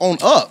stuck on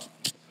up.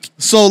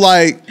 So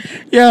like,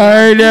 Yeah, I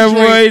heard that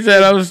boy. He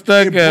said I was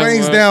stuck it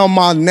brings down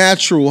my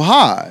natural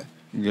high.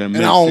 And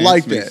I don't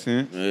like that.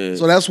 Yeah.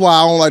 So that's why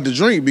I don't like to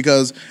drink,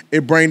 because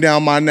it brings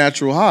down my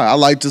natural high. I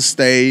like to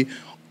stay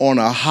on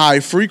a high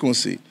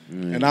frequency.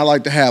 And I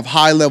like to have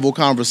high level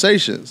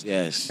conversations.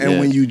 Yes. And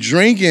when you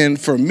drinking,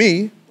 for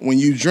me, when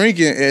you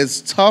drinking,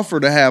 it's tougher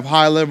to have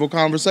high level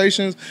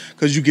conversations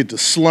because you get to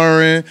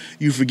slurring,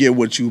 you forget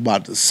what you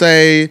about to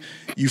say,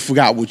 you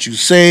forgot what you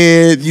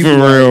said. You For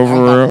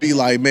real. Be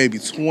like maybe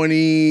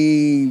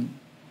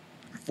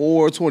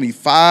 24,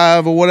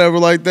 25 or whatever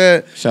like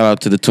that. Shout out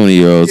to the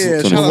 20-year-olds,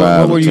 Yeah, 25.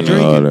 What were you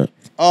drinking?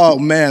 Oh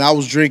man, I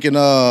was drinking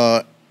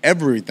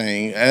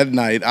everything at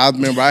night. I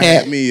remember I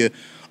had me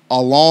a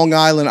Long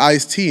Island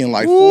iced tea in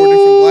like 4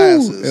 different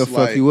glasses. It'll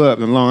fuck you up.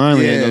 And Long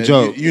Island ain't no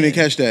joke. You didn't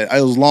catch that.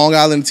 It was Long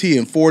Island tea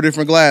in 4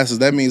 different glasses.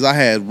 That means I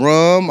had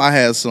rum. I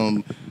had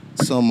some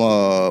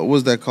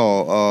what's that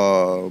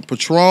called?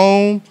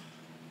 Patron.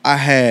 I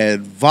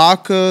had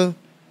vodka.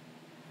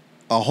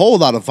 A whole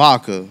lot of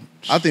vodka.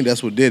 I think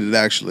that's what did it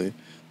actually.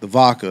 The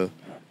vodka.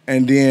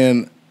 And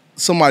then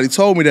somebody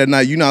told me that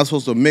night you're not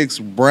supposed to mix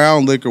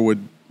brown liquor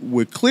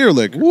with clear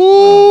liquor.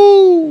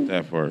 Woo!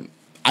 That part.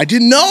 I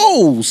didn't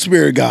know,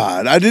 Spirit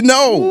God. I didn't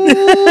know.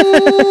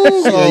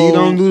 Yeah, you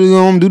don't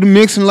do the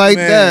mixing like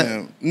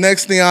that.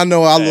 Next thing I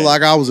know, I look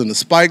like I was in a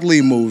Spike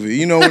Lee movie.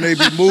 You know when they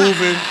be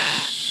moving,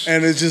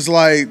 and it's just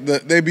like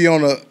they be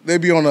on a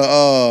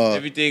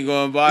Everything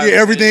going by. yeah,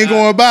 everything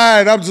going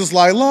by, and I'm just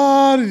like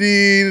la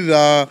dee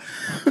da.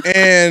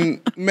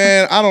 And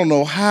man, I don't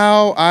know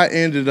how I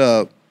ended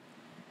up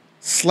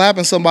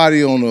slapping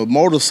somebody on a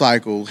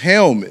motorcycle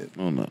helmet.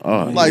 Oh, no.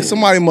 Like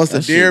somebody must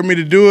have dared me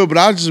to do it, but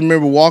I just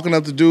remember walking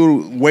up to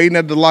dude, waiting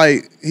at the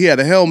light. He had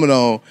a helmet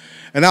on,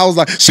 and I was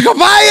like, "Shikabaya!"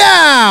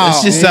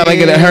 That shit sound like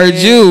it hurt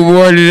you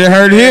more than it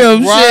hurt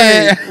him.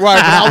 Right, Shit. right.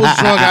 But I was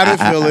drunk. I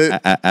didn't feel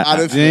it.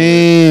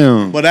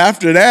 Damn. But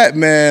after that,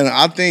 man,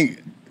 I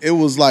think it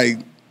was like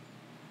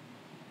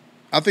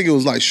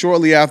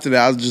shortly after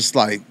that, I was just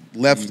like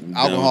left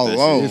alcohol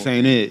alone. This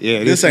ain't it.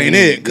 Yeah, This ain't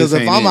it. Because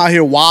if I'm out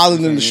here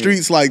wilding in the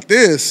streets like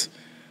this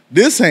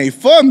ain't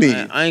for me.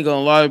 Man, I ain't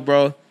gonna lie,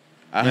 bro.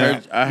 I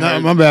heard. No,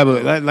 my bad,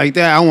 but like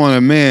that, I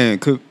want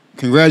to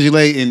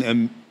congratulate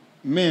and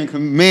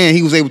man,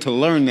 he was able to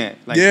learn that.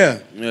 Like, Yeah.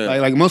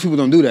 Like most people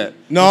don't do that.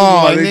 No,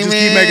 Most people they just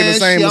keep making the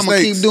same shit, I'm gonna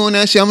mistakes. keep doing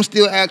that shit. I'm gonna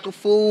still act a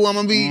fool. I'm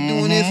gonna be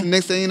doing this, and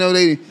next thing you know,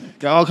 they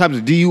got all types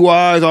of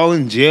DUIs, all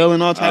in jail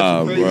and all types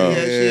of crazy bro. ass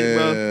shit,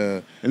 bro. Yeah.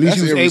 At least That's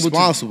you was able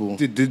irresponsible.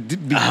 to be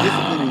disciplined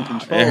and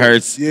control. It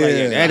hurts. Yeah. Like,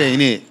 that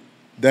ain't it.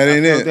 That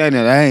ain't it. That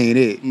ain't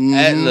it.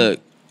 Look,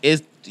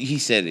 he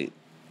said it.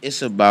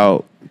 It's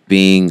about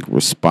being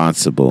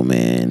responsible,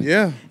 man.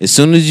 Yeah. As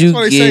soon as you That's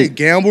what they say.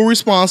 Gamble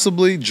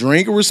responsibly,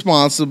 drink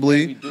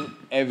responsibly,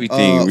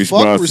 everything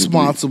fuck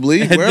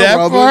responsibly. that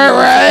wherever. part,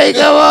 right?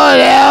 Come on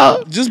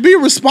now. Just be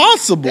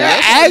responsible. They're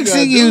That's all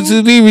asking you you gotta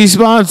to be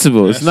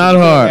responsible. It's not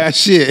hard. That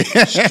shit.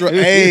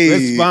 Hey,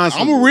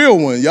 Responsible. I'm a real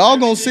one. Y'all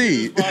gonna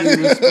see.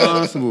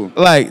 Responsible.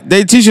 Like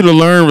they teach you to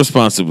learn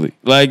responsibly.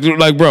 Like,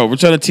 bro, we're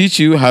trying to teach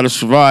you how to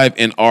survive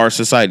in our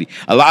society.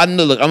 Look, I'm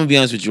gonna be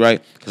honest with you,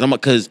 right?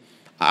 Because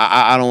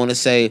I don't want to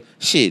say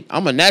shit.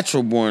 I'm a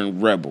natural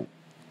born rebel.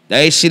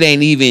 That shit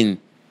ain't even.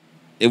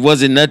 It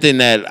wasn't nothing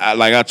that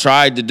I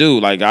tried to do.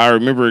 Like I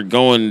remember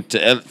going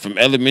to from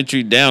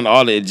elementary down to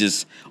all that. It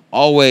just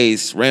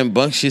always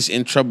rambunctious,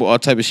 in trouble, all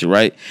type of shit,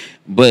 right?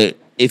 But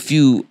if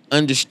you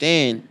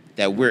understand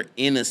that we're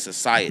in a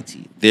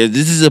society,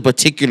 this is a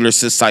particular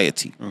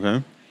society.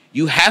 Okay.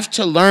 You have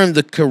to learn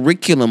the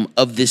curriculum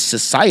of this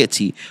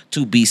society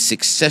to be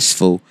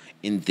successful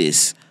in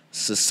this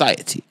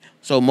society.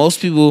 So most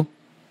people,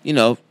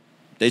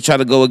 they try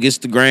to go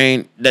against the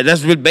grain.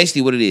 That's really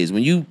basically what it is.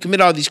 When you commit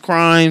all these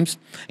crimes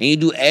and you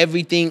do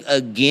everything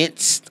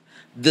against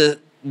the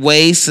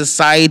way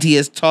society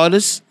has taught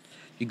us,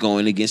 you're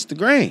going against the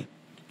grain.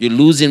 You're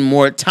losing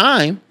more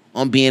time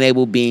on being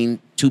able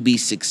to be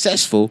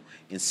successful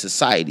in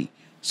society.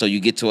 So you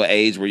get to an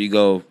age where you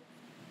go,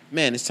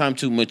 man, it's time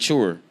to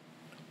mature.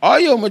 All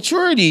your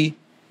maturity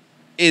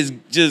is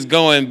just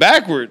going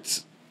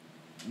backwards.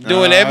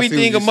 Doing I see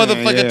everything a what you're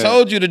saying, motherfucker yeah.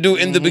 told you to do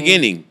in the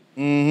beginning.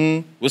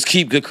 Mm-hmm. Was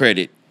keep good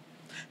credit.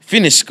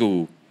 Finish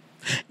school.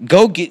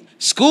 Go get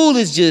school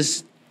is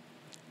just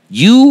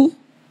you.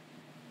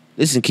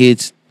 Listen,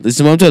 kids.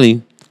 Listen to what I'm telling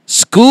you.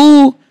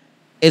 School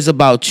is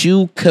about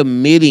you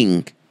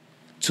committing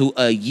to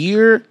a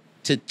year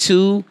to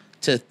 2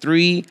 to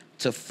 3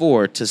 to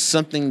 4 to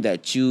something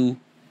that you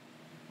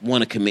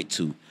want to commit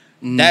to.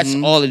 That's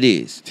all it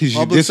is. Teaches you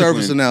Public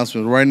service discipline.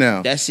 announcement right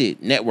now. That's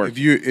it. Network.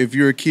 If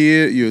you're a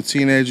kid, you're a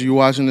teenager, you're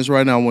watching this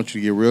right now, I want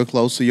you to get real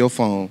close to your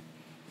phone.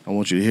 I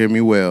want you to hear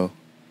me well.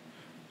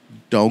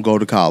 Don't go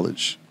to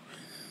college.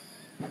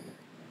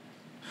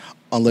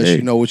 Unless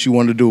you know what you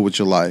want to do with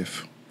your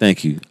life.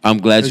 Thank you. I'm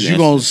glad Because you you're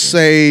going to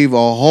save a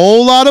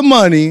whole lot of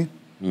money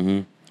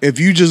if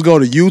you just go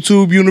to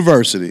YouTube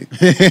University.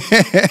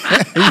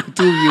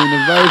 YouTube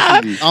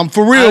University. I'm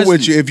for real Honestly.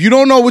 with you. If you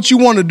don't know what you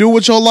want to do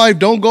with your life,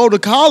 don't go to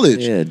college.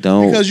 Yeah,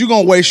 don't. Because you're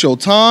going to waste your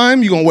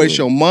time. You're going to waste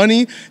your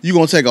money. You're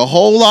going to take a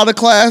whole lot of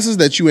classes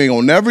that you ain't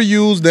going to never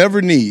use,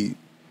 never need.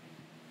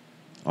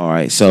 All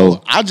right,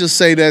 so I just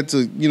say that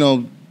to,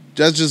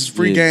 that's just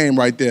free game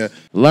right there.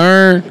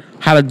 learn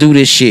how to do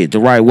this shit the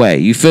right way.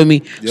 You feel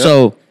me? Yep.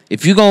 So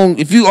if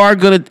you are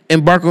gonna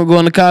embark on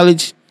going to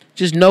college,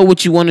 just know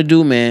what you want to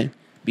do, man.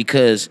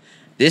 Because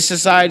this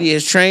society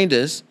has trained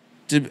us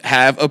to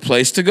have a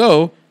place to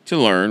go to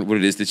learn what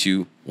it is that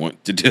you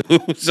want to do.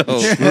 So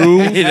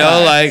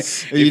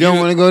like You don't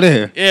want to go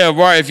there. yeah,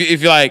 right.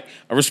 If you're like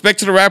respect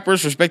to the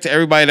rappers, respect to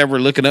everybody that we're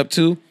looking up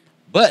to,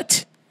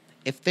 but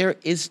if there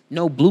is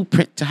no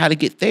blueprint to how to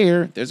get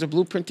there, there's a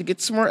blueprint to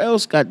get somewhere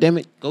else. God damn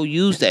it, go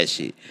use that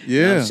shit.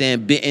 You know what I'm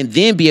saying? And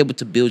then be able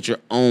to build your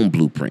own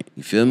blueprint.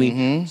 You feel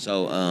me?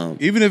 So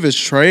Even if it's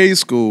trade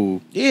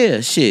school. yeah,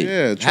 shit.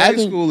 Yeah, trade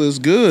school is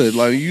good.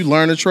 Like you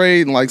learn a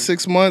trade in like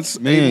 6 months,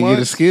 8 Man, months.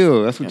 get a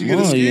skill. That's what you Come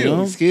get a on, you skill.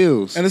 know?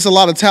 Skills. And it's a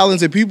lot of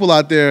talented people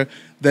out there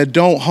that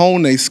don't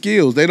hone their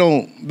skills. They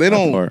don't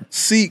part.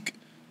 seek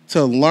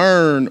to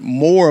learn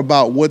more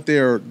about what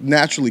they're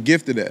naturally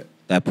gifted at.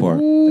 That part.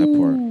 That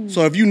part.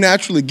 So if you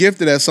naturally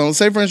gifted at something,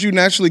 say for instance you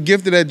naturally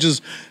gifted at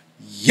just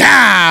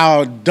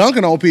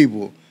dunking on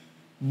people,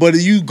 but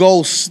you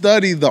go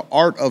study the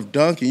art of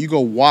dunking, you go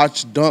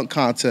watch dunk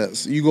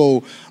contests, you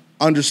go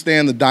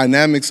understand the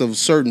dynamics of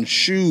certain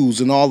shoes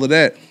and all of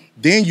that,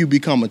 then you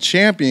become a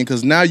champion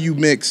because now you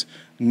mix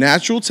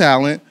natural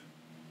talent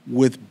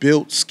with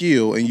built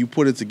skill and you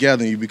put it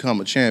together and you become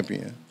a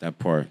champion. That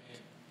part.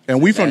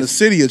 And we from the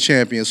city of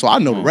champions, so I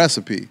know the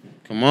recipe.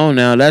 Come on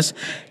now. That's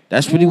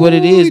really what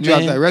it is, We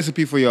dropped man. that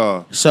recipe for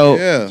y'all. So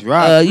Yeah,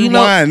 you know,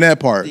 rewind that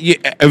part. yeah,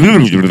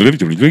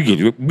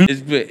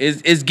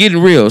 it's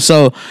getting real.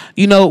 So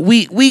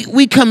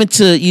we coming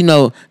to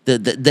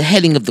the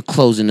heading of the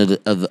closing of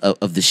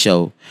the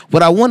show.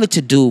 What I wanted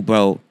to do,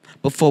 bro,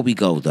 before we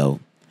go though,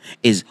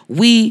 is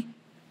we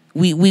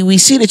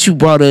see that you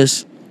brought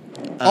us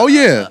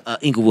a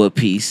Inglewood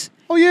piece.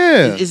 Oh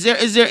yeah. Is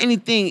there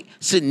anything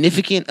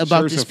significant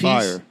about Shirts this are piece?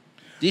 fire.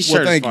 This Well,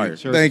 shirt thank is fire. you,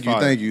 Shirts thank are you,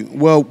 fire. thank you.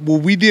 Well,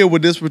 what we did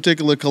with this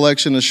particular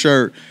collection of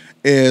shirt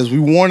is we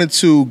wanted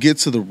to get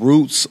to the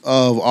roots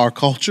of our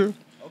culture.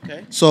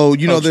 Okay. So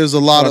Culture. there's a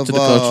lot Shout out of to the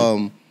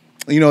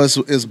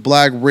culture. it's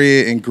black,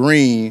 red, and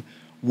green,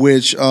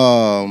 which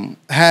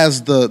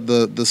has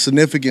the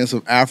significance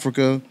of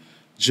Africa,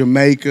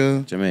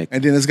 Jamaica,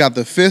 and then it's got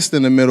the fist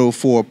in the middle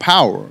for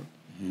power.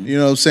 You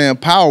know what I'm saying?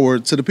 Power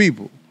to the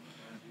people.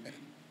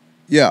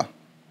 Yeah,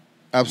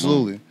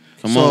 absolutely.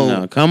 Come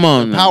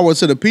on now. Power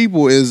to the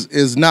people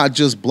is not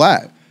just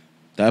black.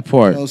 That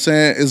part. You know what I'm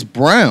saying? It's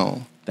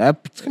brown.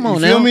 Come on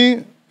You now. feel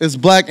me? It's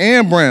black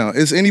and brown.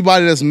 It's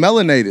anybody that's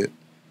melanated.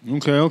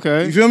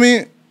 Okay. You feel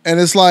me? And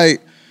it's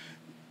like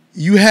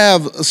you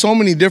have so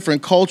many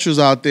different cultures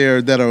out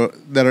there that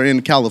are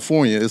in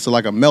California. It's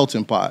like a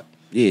melting pot.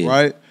 Yeah.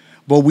 Right?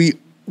 But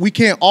we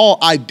can't all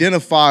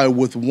identify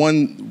with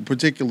one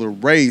particular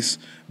race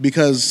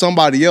because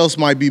somebody else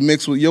might be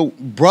mixed with your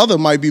brother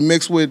might be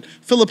mixed with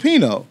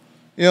Filipino.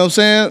 You know what I'm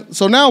saying?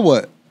 So now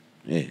what?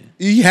 Yeah.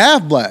 You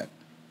have black.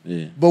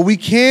 Yeah. But we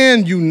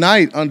can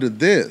unite under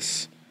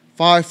this.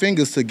 5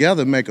 fingers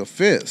together make a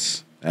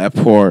fist. That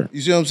part.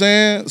 You see what I'm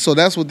saying? So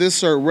that's what this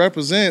shirt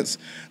represents.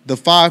 The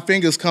 5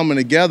 fingers coming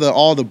together,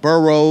 all the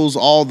boroughs,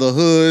 all the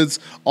hoods,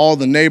 all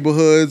the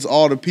neighborhoods,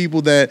 all the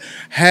people that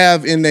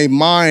have in their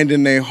mind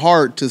and their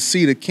heart to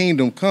see the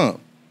kingdom come.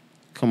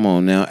 Come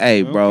on now.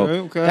 Hey, bro.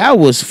 Okay. That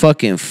was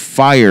fucking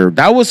fire.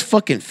 That was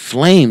fucking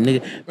flame,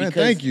 nigga. Man, Because,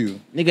 thank you.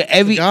 Nigga,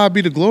 To God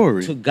be the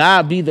glory. To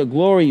God be the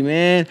glory,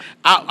 man.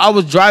 I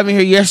was driving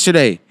here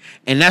yesterday,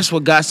 and that's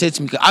what God said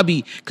to me.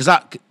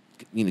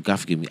 God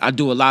forgive me. I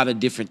do a lot of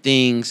different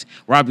things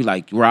where I be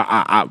like,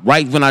 I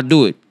right when I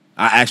do it,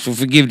 I ask for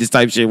forgiveness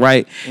type shit,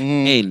 right?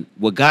 And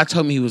what God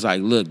told me, he was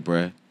like, look,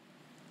 bruh,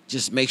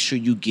 just make sure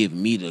you give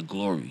me the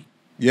glory.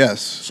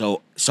 Yes.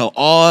 So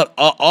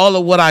all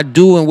of what I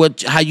do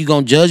and how you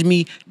gonna judge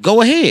me,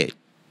 go ahead.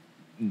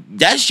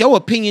 That's your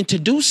opinion to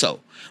do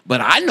so.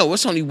 But I know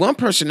it's only one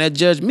person that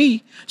judged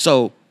me.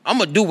 So I'm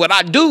gonna do what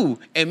I do,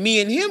 and me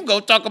and him go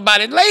talk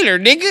about it later,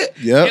 nigga.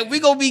 Yep. And we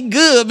gonna be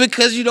good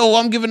because you know who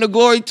I'm giving the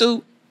glory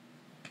to?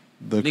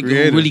 The Nigga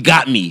creator. who really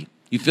got me.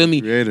 You feel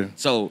me? Creator.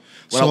 So,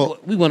 So,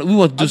 we want to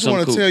do I just something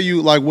want to cool. tell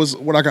you like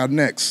what I got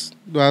next.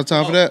 Do I have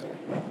time for that?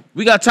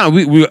 We got time.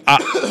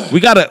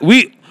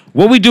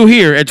 What we do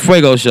here at the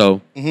Fuego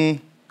show.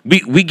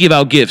 We give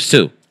out gifts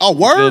too. Oh, You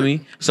feel word?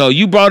 me? So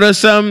you brought us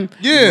some.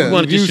 Yeah. We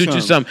want to just You shoot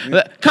you some.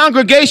 some.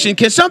 Congregation,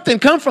 can something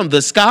come from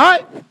the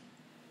sky?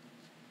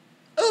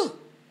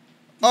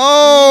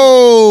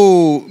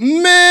 Oh,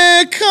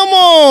 man, come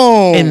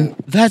on. And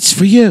that's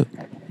for you.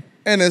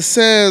 And it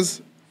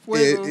says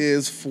Fuego. it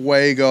is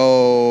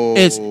Fuego.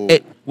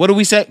 What do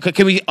we say?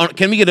 Can we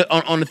get it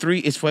on the three?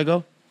 It's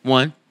Fuego.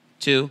 1,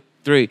 2,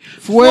 3.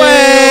 Fuego.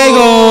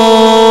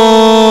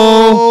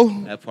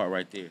 That part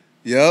right there.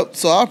 Yep.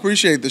 So I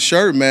appreciate the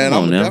shirt, man. Come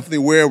on I'm gonna now. definitely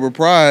wear it with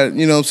pride.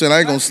 You know what I'm saying? I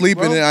ain't gonna sleep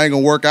in it. I ain't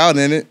gonna work out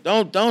in it.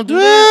 Don't do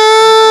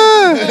that.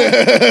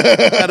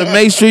 Gotta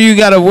make sure you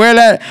gotta wear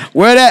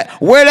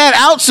that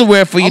out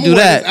somewhere before you I'm do gonna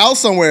wear that. this out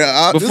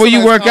somewhere. Before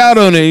you work out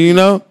on it, you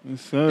know.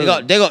 Yes,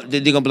 sir. They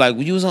gonna be like,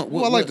 well, you was on.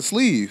 Oh, I like the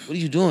sleeve. What are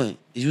you doing?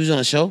 Is you was on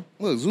a show?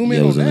 Look, zoom Yeah,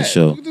 in it was on on the that.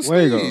 show. Look at the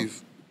Fuego.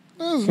 sleeve.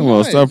 That's Come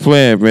on, nice. stop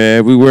playing,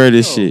 man. We wear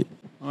this shit.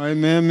 All right,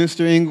 man,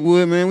 Mr.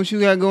 Inglewood, man, what you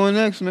got going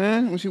next,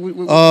 man? What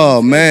Oh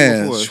what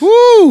man, for us?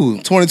 whoo!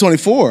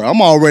 2024.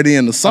 I'm already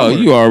in the Oh, summer.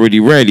 you already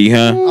ready,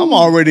 huh? I'm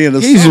already in the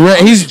He's summer.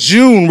 he's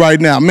June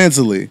right now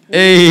mentally.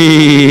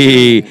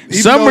 hey, though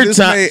this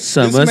summertime, may- this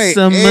may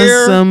summer,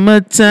 air-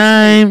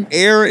 summertime.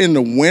 Air in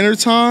the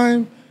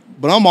wintertime,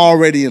 but I'm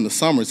already in the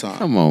summertime.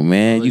 Come on,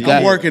 man. You got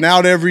I'm working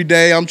out every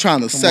day. I'm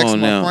trying to sex on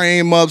my now.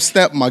 frame up,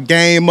 step my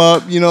game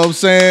up. You know what I'm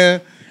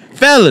saying?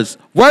 fellas.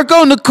 Work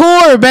on the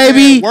core,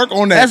 baby. Man, work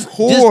on that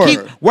core.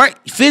 Just work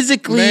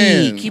physically.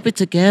 Man, Keep it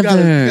You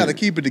together. gotta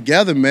keep it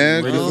together,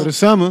 man. Ready for the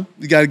summer.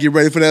 You gotta get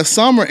ready for that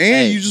summer, and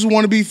Hey. you just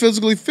want to be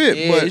physically fit.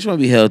 Yeah, you But just want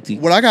to be healthy.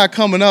 what I got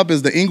coming up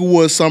is the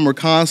Inglewood Summer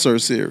Concert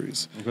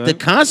Series. The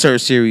concert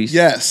series.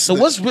 Yes. So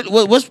what's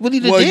really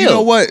the Well, deal? you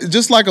know what?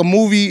 Just like a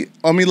movie,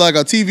 like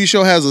a TV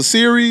show has a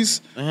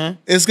series, Uh-huh.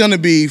 it's gonna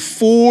be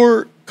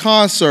 4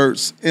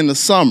 concerts in the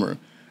summer,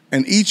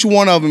 and each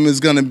one of them is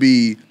gonna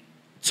be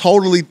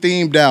totally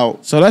themed out.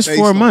 So that's based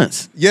 4 on-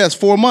 months. Yes,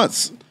 4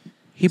 months.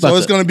 He So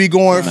it's gonna be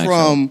going Max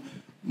from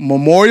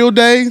Memorial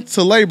Day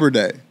to Labor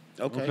Day.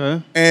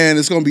 Okay. And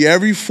it's going to be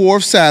every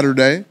 4th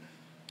Saturday,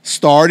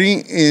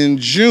 starting in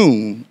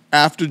June,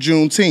 after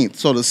Juneteenth.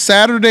 So the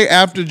Saturday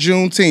after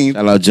Juneteenth,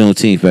 Shout out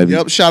Juneteenth, baby.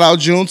 yep, shout out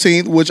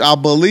Juneteenth, which I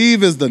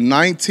believe is the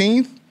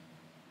 19th.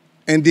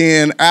 And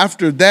then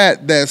after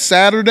that, that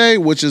Saturday,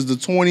 which is the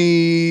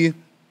 21st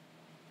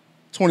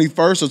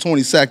or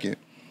 22nd.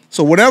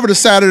 So whatever the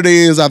Saturday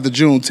is after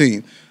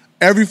Juneteenth,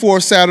 every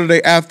 4th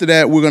Saturday after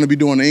that, we're going to be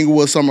doing the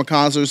Inglewood Summer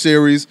Concert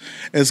Series.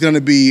 It's going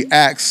to be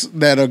acts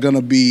that are going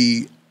to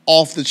be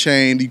off the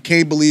chain. You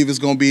can't believe it's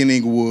going to be in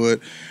Inglewood.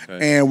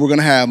 Okay. And we're going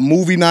to have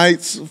movie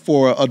nights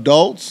for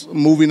adults,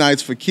 movie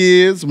nights for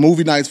kids,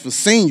 movie nights for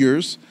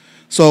seniors.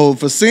 So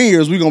for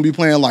seniors, we're going to be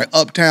playing like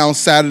Uptown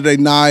Saturday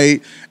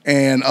Night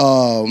and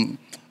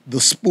The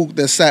Spook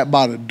That Sat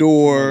by the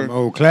Door.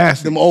 Old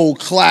classic. Them old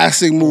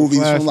classic movies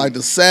classic. from like the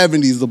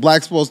 70s, the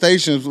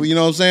blaxploitation, you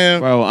know what I'm saying?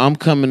 Bro, I'm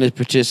coming to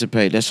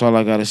participate. That's all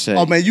I gotta say.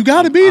 Oh man, you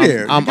gotta be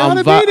there. You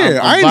gotta be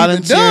there. I ain't even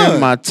volunteering done.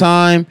 my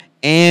time,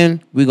 and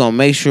we're gonna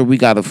make sure we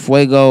got a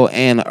Fuego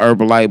and a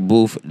Herbalife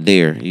booth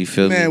there. You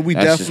feel me? Man, we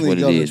That's definitely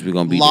just what it is. We're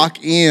gonna be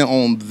lock in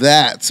on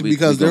that because we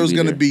gonna there's be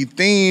gonna there. be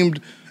themed.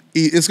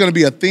 It's gonna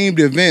be a themed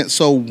event.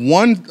 So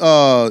one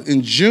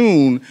in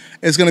June,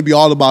 it's gonna be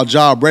all about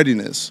job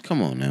readiness.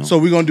 Come on now. So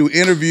we're gonna do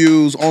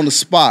interviews on the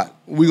spot.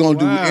 We're gonna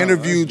Wow, do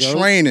interview that's dope.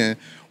 training.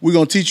 We're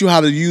gonna teach you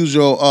how to use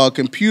your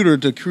computer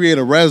to create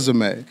a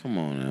resume. Come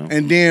on now.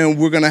 And then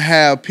we're gonna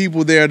have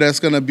people there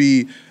that's gonna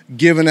be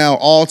giving out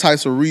all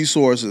types of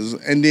resources.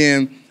 And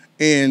then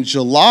in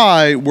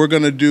July, we're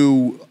gonna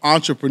do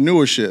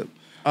entrepreneurship.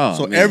 Oh,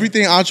 So man.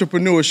 everything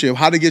entrepreneurship,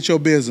 how to get your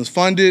business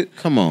funded,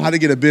 Come on. how to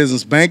get a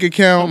business bank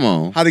account, Come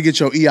on. how to get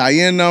your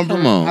EIN number,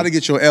 Come on. how to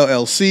get your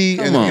LLC.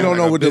 Come And if on. you don't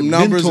know Like what a them big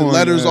numbers and mentoring,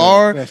 letters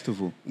are,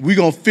 Festival. we're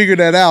gonna figure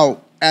that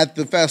out at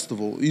the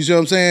festival. You see what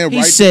I'm saying? He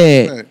Right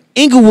said, there.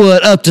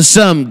 Inglewood up to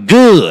something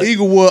good.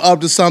 Inglewood up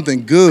to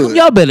something good.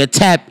 Y'all better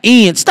tap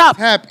in. Stop.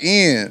 Tap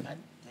in.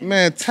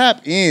 Man,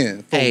 tap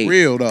in. For Hey,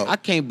 real though. I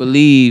can't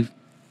believe,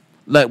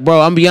 like, bro,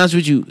 I'm gonna be honest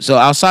with you. So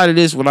outside of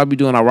this, what I be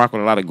doing, I rock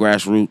with a lot of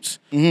grassroots.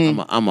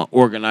 I'm an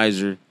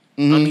organizer.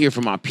 I'm here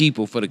for my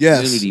people, for the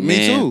Yes, community, me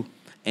man. too.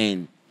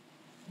 And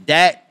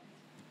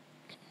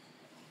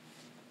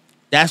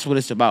that's what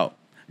it's about.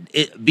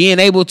 Being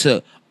able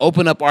to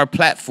open up our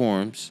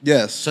platforms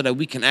Yes. so that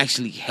we can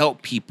actually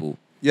help people.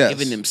 Yes.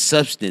 Giving them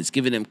substance,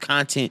 giving them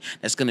content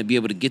that's gonna be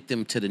able to get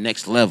them to the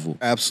next level.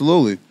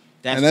 Absolutely.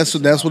 That's And what that's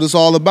it's that's what it's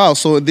all about.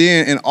 So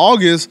then in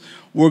August,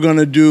 we're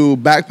gonna do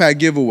backpack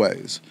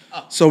giveaways.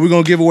 So we're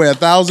gonna give away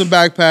 1,000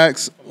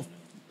 backpacks,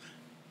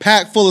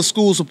 packed full of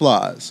school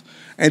supplies.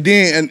 And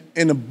then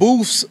in the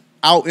booths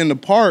out in the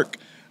park,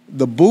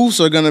 the booths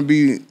are gonna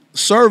be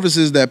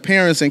services that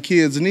parents and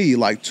kids need,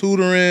 like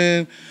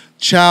tutoring,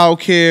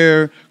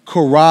 childcare,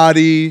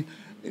 karate,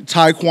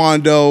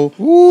 taekwondo,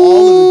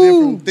 all of the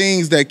different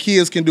things that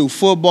kids can do.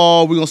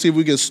 Football, we're going to see if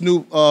we get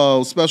Snoop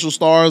Special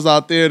Stars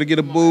out there to get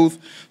a booth.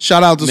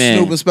 Shout out to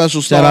Snoop and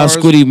Special Stars. Shout out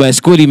Squiddy, man.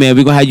 Squiddy, man.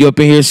 We're going to have you up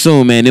in here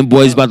soon, man. Them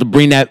boys about to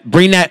bring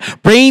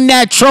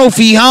that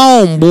trophy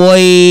home,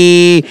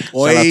 boy.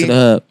 Shout out to the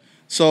hub.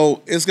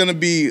 So it's gonna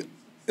be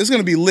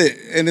lit,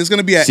 and it's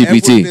gonna be at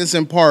CPT. Edward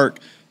Vincent Park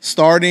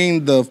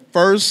starting the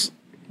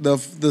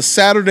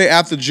Saturday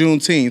after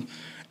Juneteenth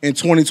in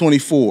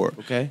 2024.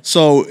 Okay.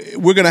 So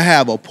we're gonna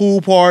have a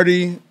pool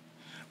party.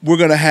 We're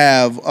gonna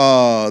have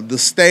the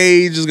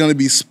stage is gonna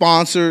be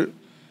sponsored.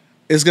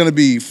 It's gonna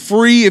be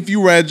free if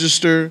you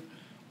register,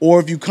 or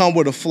if you come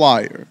with a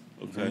flyer.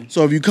 Okay.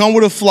 So if you come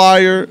with a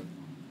flyer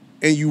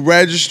and you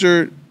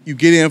register, you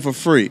get in for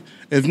free.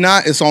 If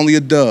not, it's only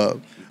a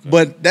dub.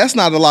 But that's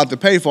not a lot to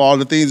pay for all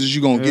the things that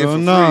you're going to get for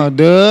free.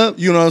 Dub.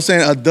 You know what I'm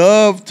saying? A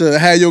dub to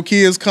have your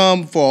kids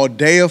come for a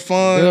day of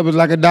fun. Dub is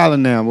like $1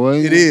 now, boy.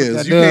 It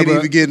is. You can't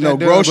even get no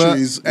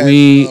groceries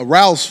at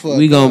Ralph's for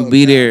we going to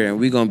be there, and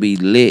we going to be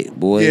lit,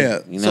 boy. Yeah.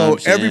 You know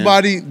So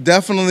everybody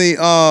definitely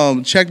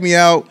check me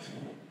out.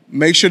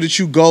 Make sure that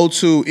you go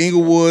to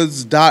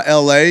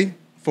inglewoods.la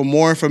for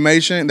more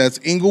information. That's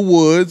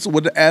Inglewoods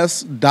with the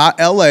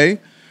S.LA.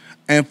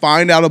 And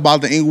find out about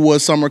the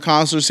Inglewood Summer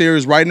Concert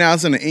Series. Right now,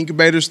 it's in the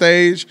incubator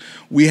stage.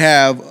 We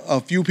have a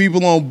few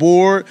people on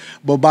board,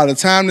 but by the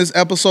time this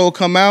episode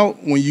come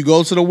out, when you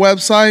go to the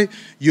website,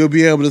 you'll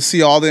be able to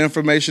see all the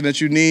information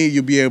that you need.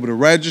 You'll be able to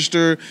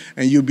register,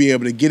 and you'll be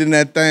able to get in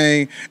that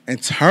thing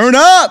and turn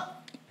up.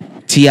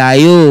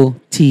 T.I.U.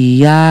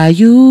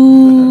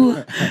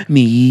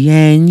 Me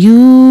and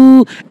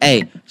you.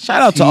 Hey,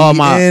 shout out to all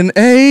my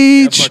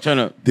T.N.H. Turn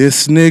up.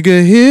 This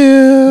nigga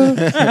here.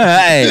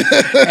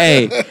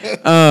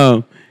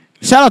 hey.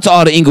 Shout out to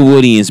all the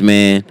Inglewoodians,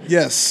 man.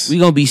 Yes. We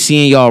gonna be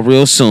seeing y'all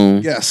real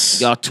soon. Yes.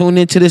 Y'all tune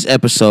into this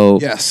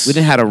episode. Yes. We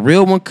done had a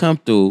real one come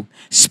through.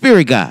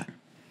 Spirit God.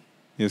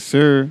 Yes,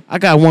 sir. I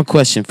got one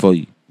question for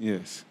you.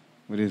 Yes.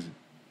 What is it?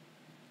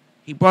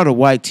 He brought a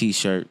white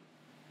T-shirt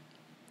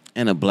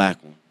and a black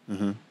one.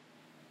 Mm-hmm.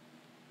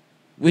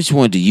 Which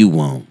one do you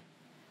want?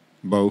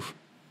 Both.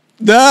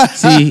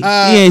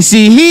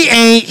 See, he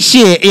ain't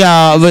shit,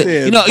 y'all. But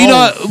you know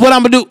what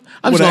I'm gonna do?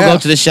 I'm just gonna go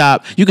to the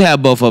shop. You can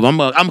have both of them.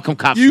 I'm gonna come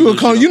cop.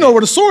 You know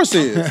where the source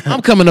is.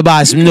 I'm coming to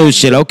buy some new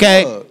shit.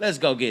 Okay, let's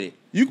go get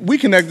it. We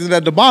connected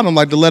at the bottom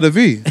like the letter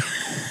V.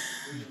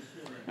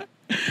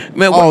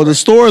 Man, the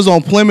store is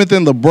on Plymouth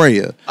and La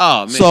Brea. Oh,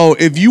 man. So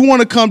if you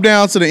want to come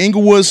down to the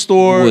Inglewood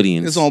store,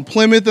 Woodians. it's on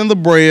Plymouth and La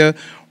Brea,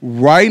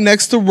 right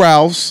next to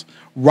Ralph's,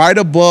 right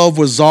above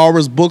where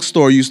Zara's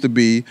bookstore used to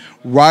be,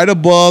 right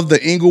above the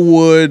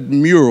Inglewood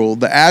mural.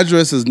 The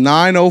address is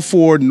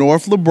 904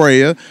 North La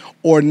Brea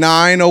or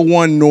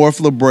 901 North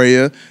La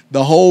Brea.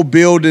 The whole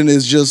building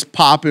is just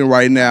popping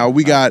right now.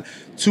 We got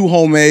 2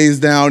 homemades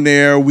down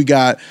there. We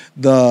got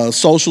the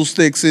social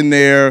sticks in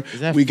there.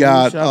 We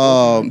got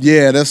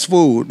that's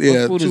food.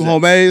 Yeah, 2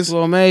 homemades. 2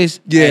 homemades.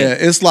 Yeah,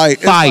 Hey, it's like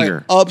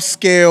fire.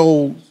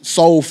 Upscale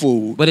soul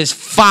food. But it's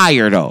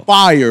fire though.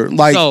 Fire.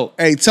 Like, So-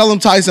 hey, tell him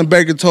Tyson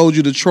Baker told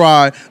you to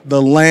try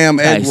the lamb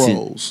egg Tyson.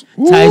 rolls.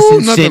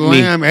 Tyson not sent the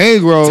me. lamb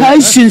egg roll.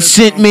 Tyson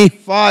sent me.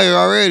 Fire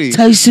already.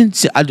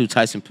 I do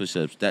Tyson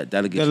push-ups.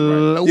 That'll get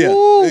you right. Yeah,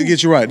 they'll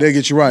get you right. They'll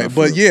get you right.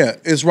 But yeah,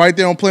 it's right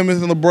there on Plymouth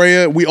and La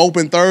Brea. We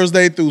open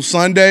Thursday through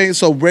Sunday.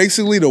 So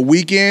basically the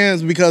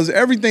weekends, because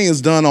everything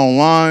is done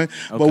online.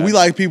 But Okay. we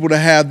like people to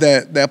have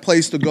that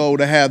place to go,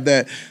 to have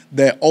that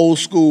old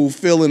school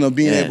feeling of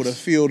being Yes. able to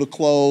feel the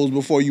clothes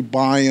before you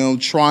buy them,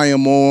 try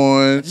them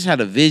on. I just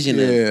had a vision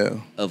Yeah.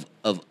 of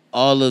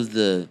all of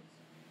the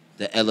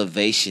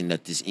elevation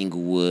that this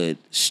Inglewood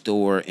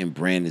store and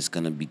brand is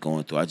gonna be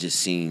going through. I just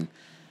seen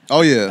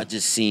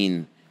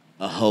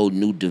a whole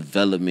new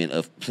development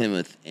of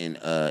Plymouth and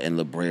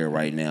La Brea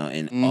right now,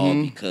 and all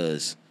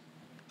because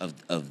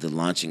of the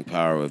launching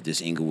power of this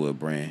Inglewood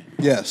brand.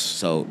 Yes.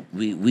 So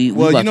we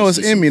Well, about you know to it's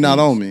see in some me, not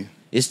things. on me.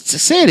 It's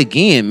say it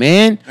again,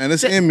 man. And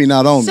it's in me,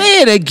 not on me.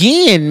 Say it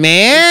again,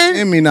 man.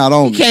 In me, not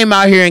on me. Came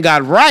out here and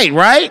got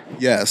right?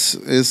 Yes,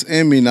 it's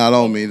in me, not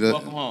on me.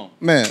 Welcome home.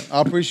 Man,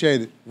 I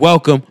appreciate it.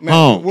 Welcome Man,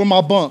 home. where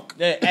my bunk?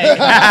 Hey.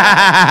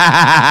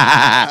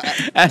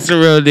 That's a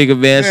real nigga,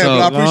 man. Yeah, So,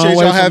 but I appreciate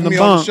way y'all from having the me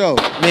on the bunk.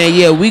 show. man,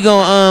 yeah, we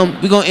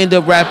gonna end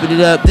up wrapping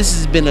it up. This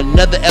has been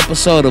another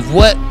episode of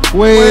what?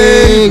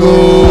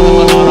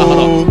 Fuego. Hold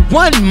on.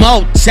 One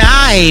more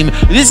time.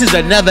 This is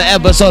another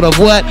episode of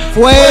what?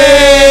 Fuego.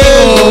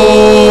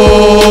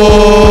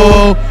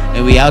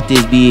 And we out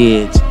this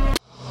bitch.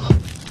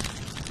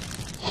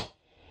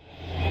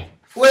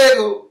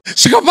 Fuego.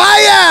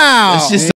 Shikabaya! Let's just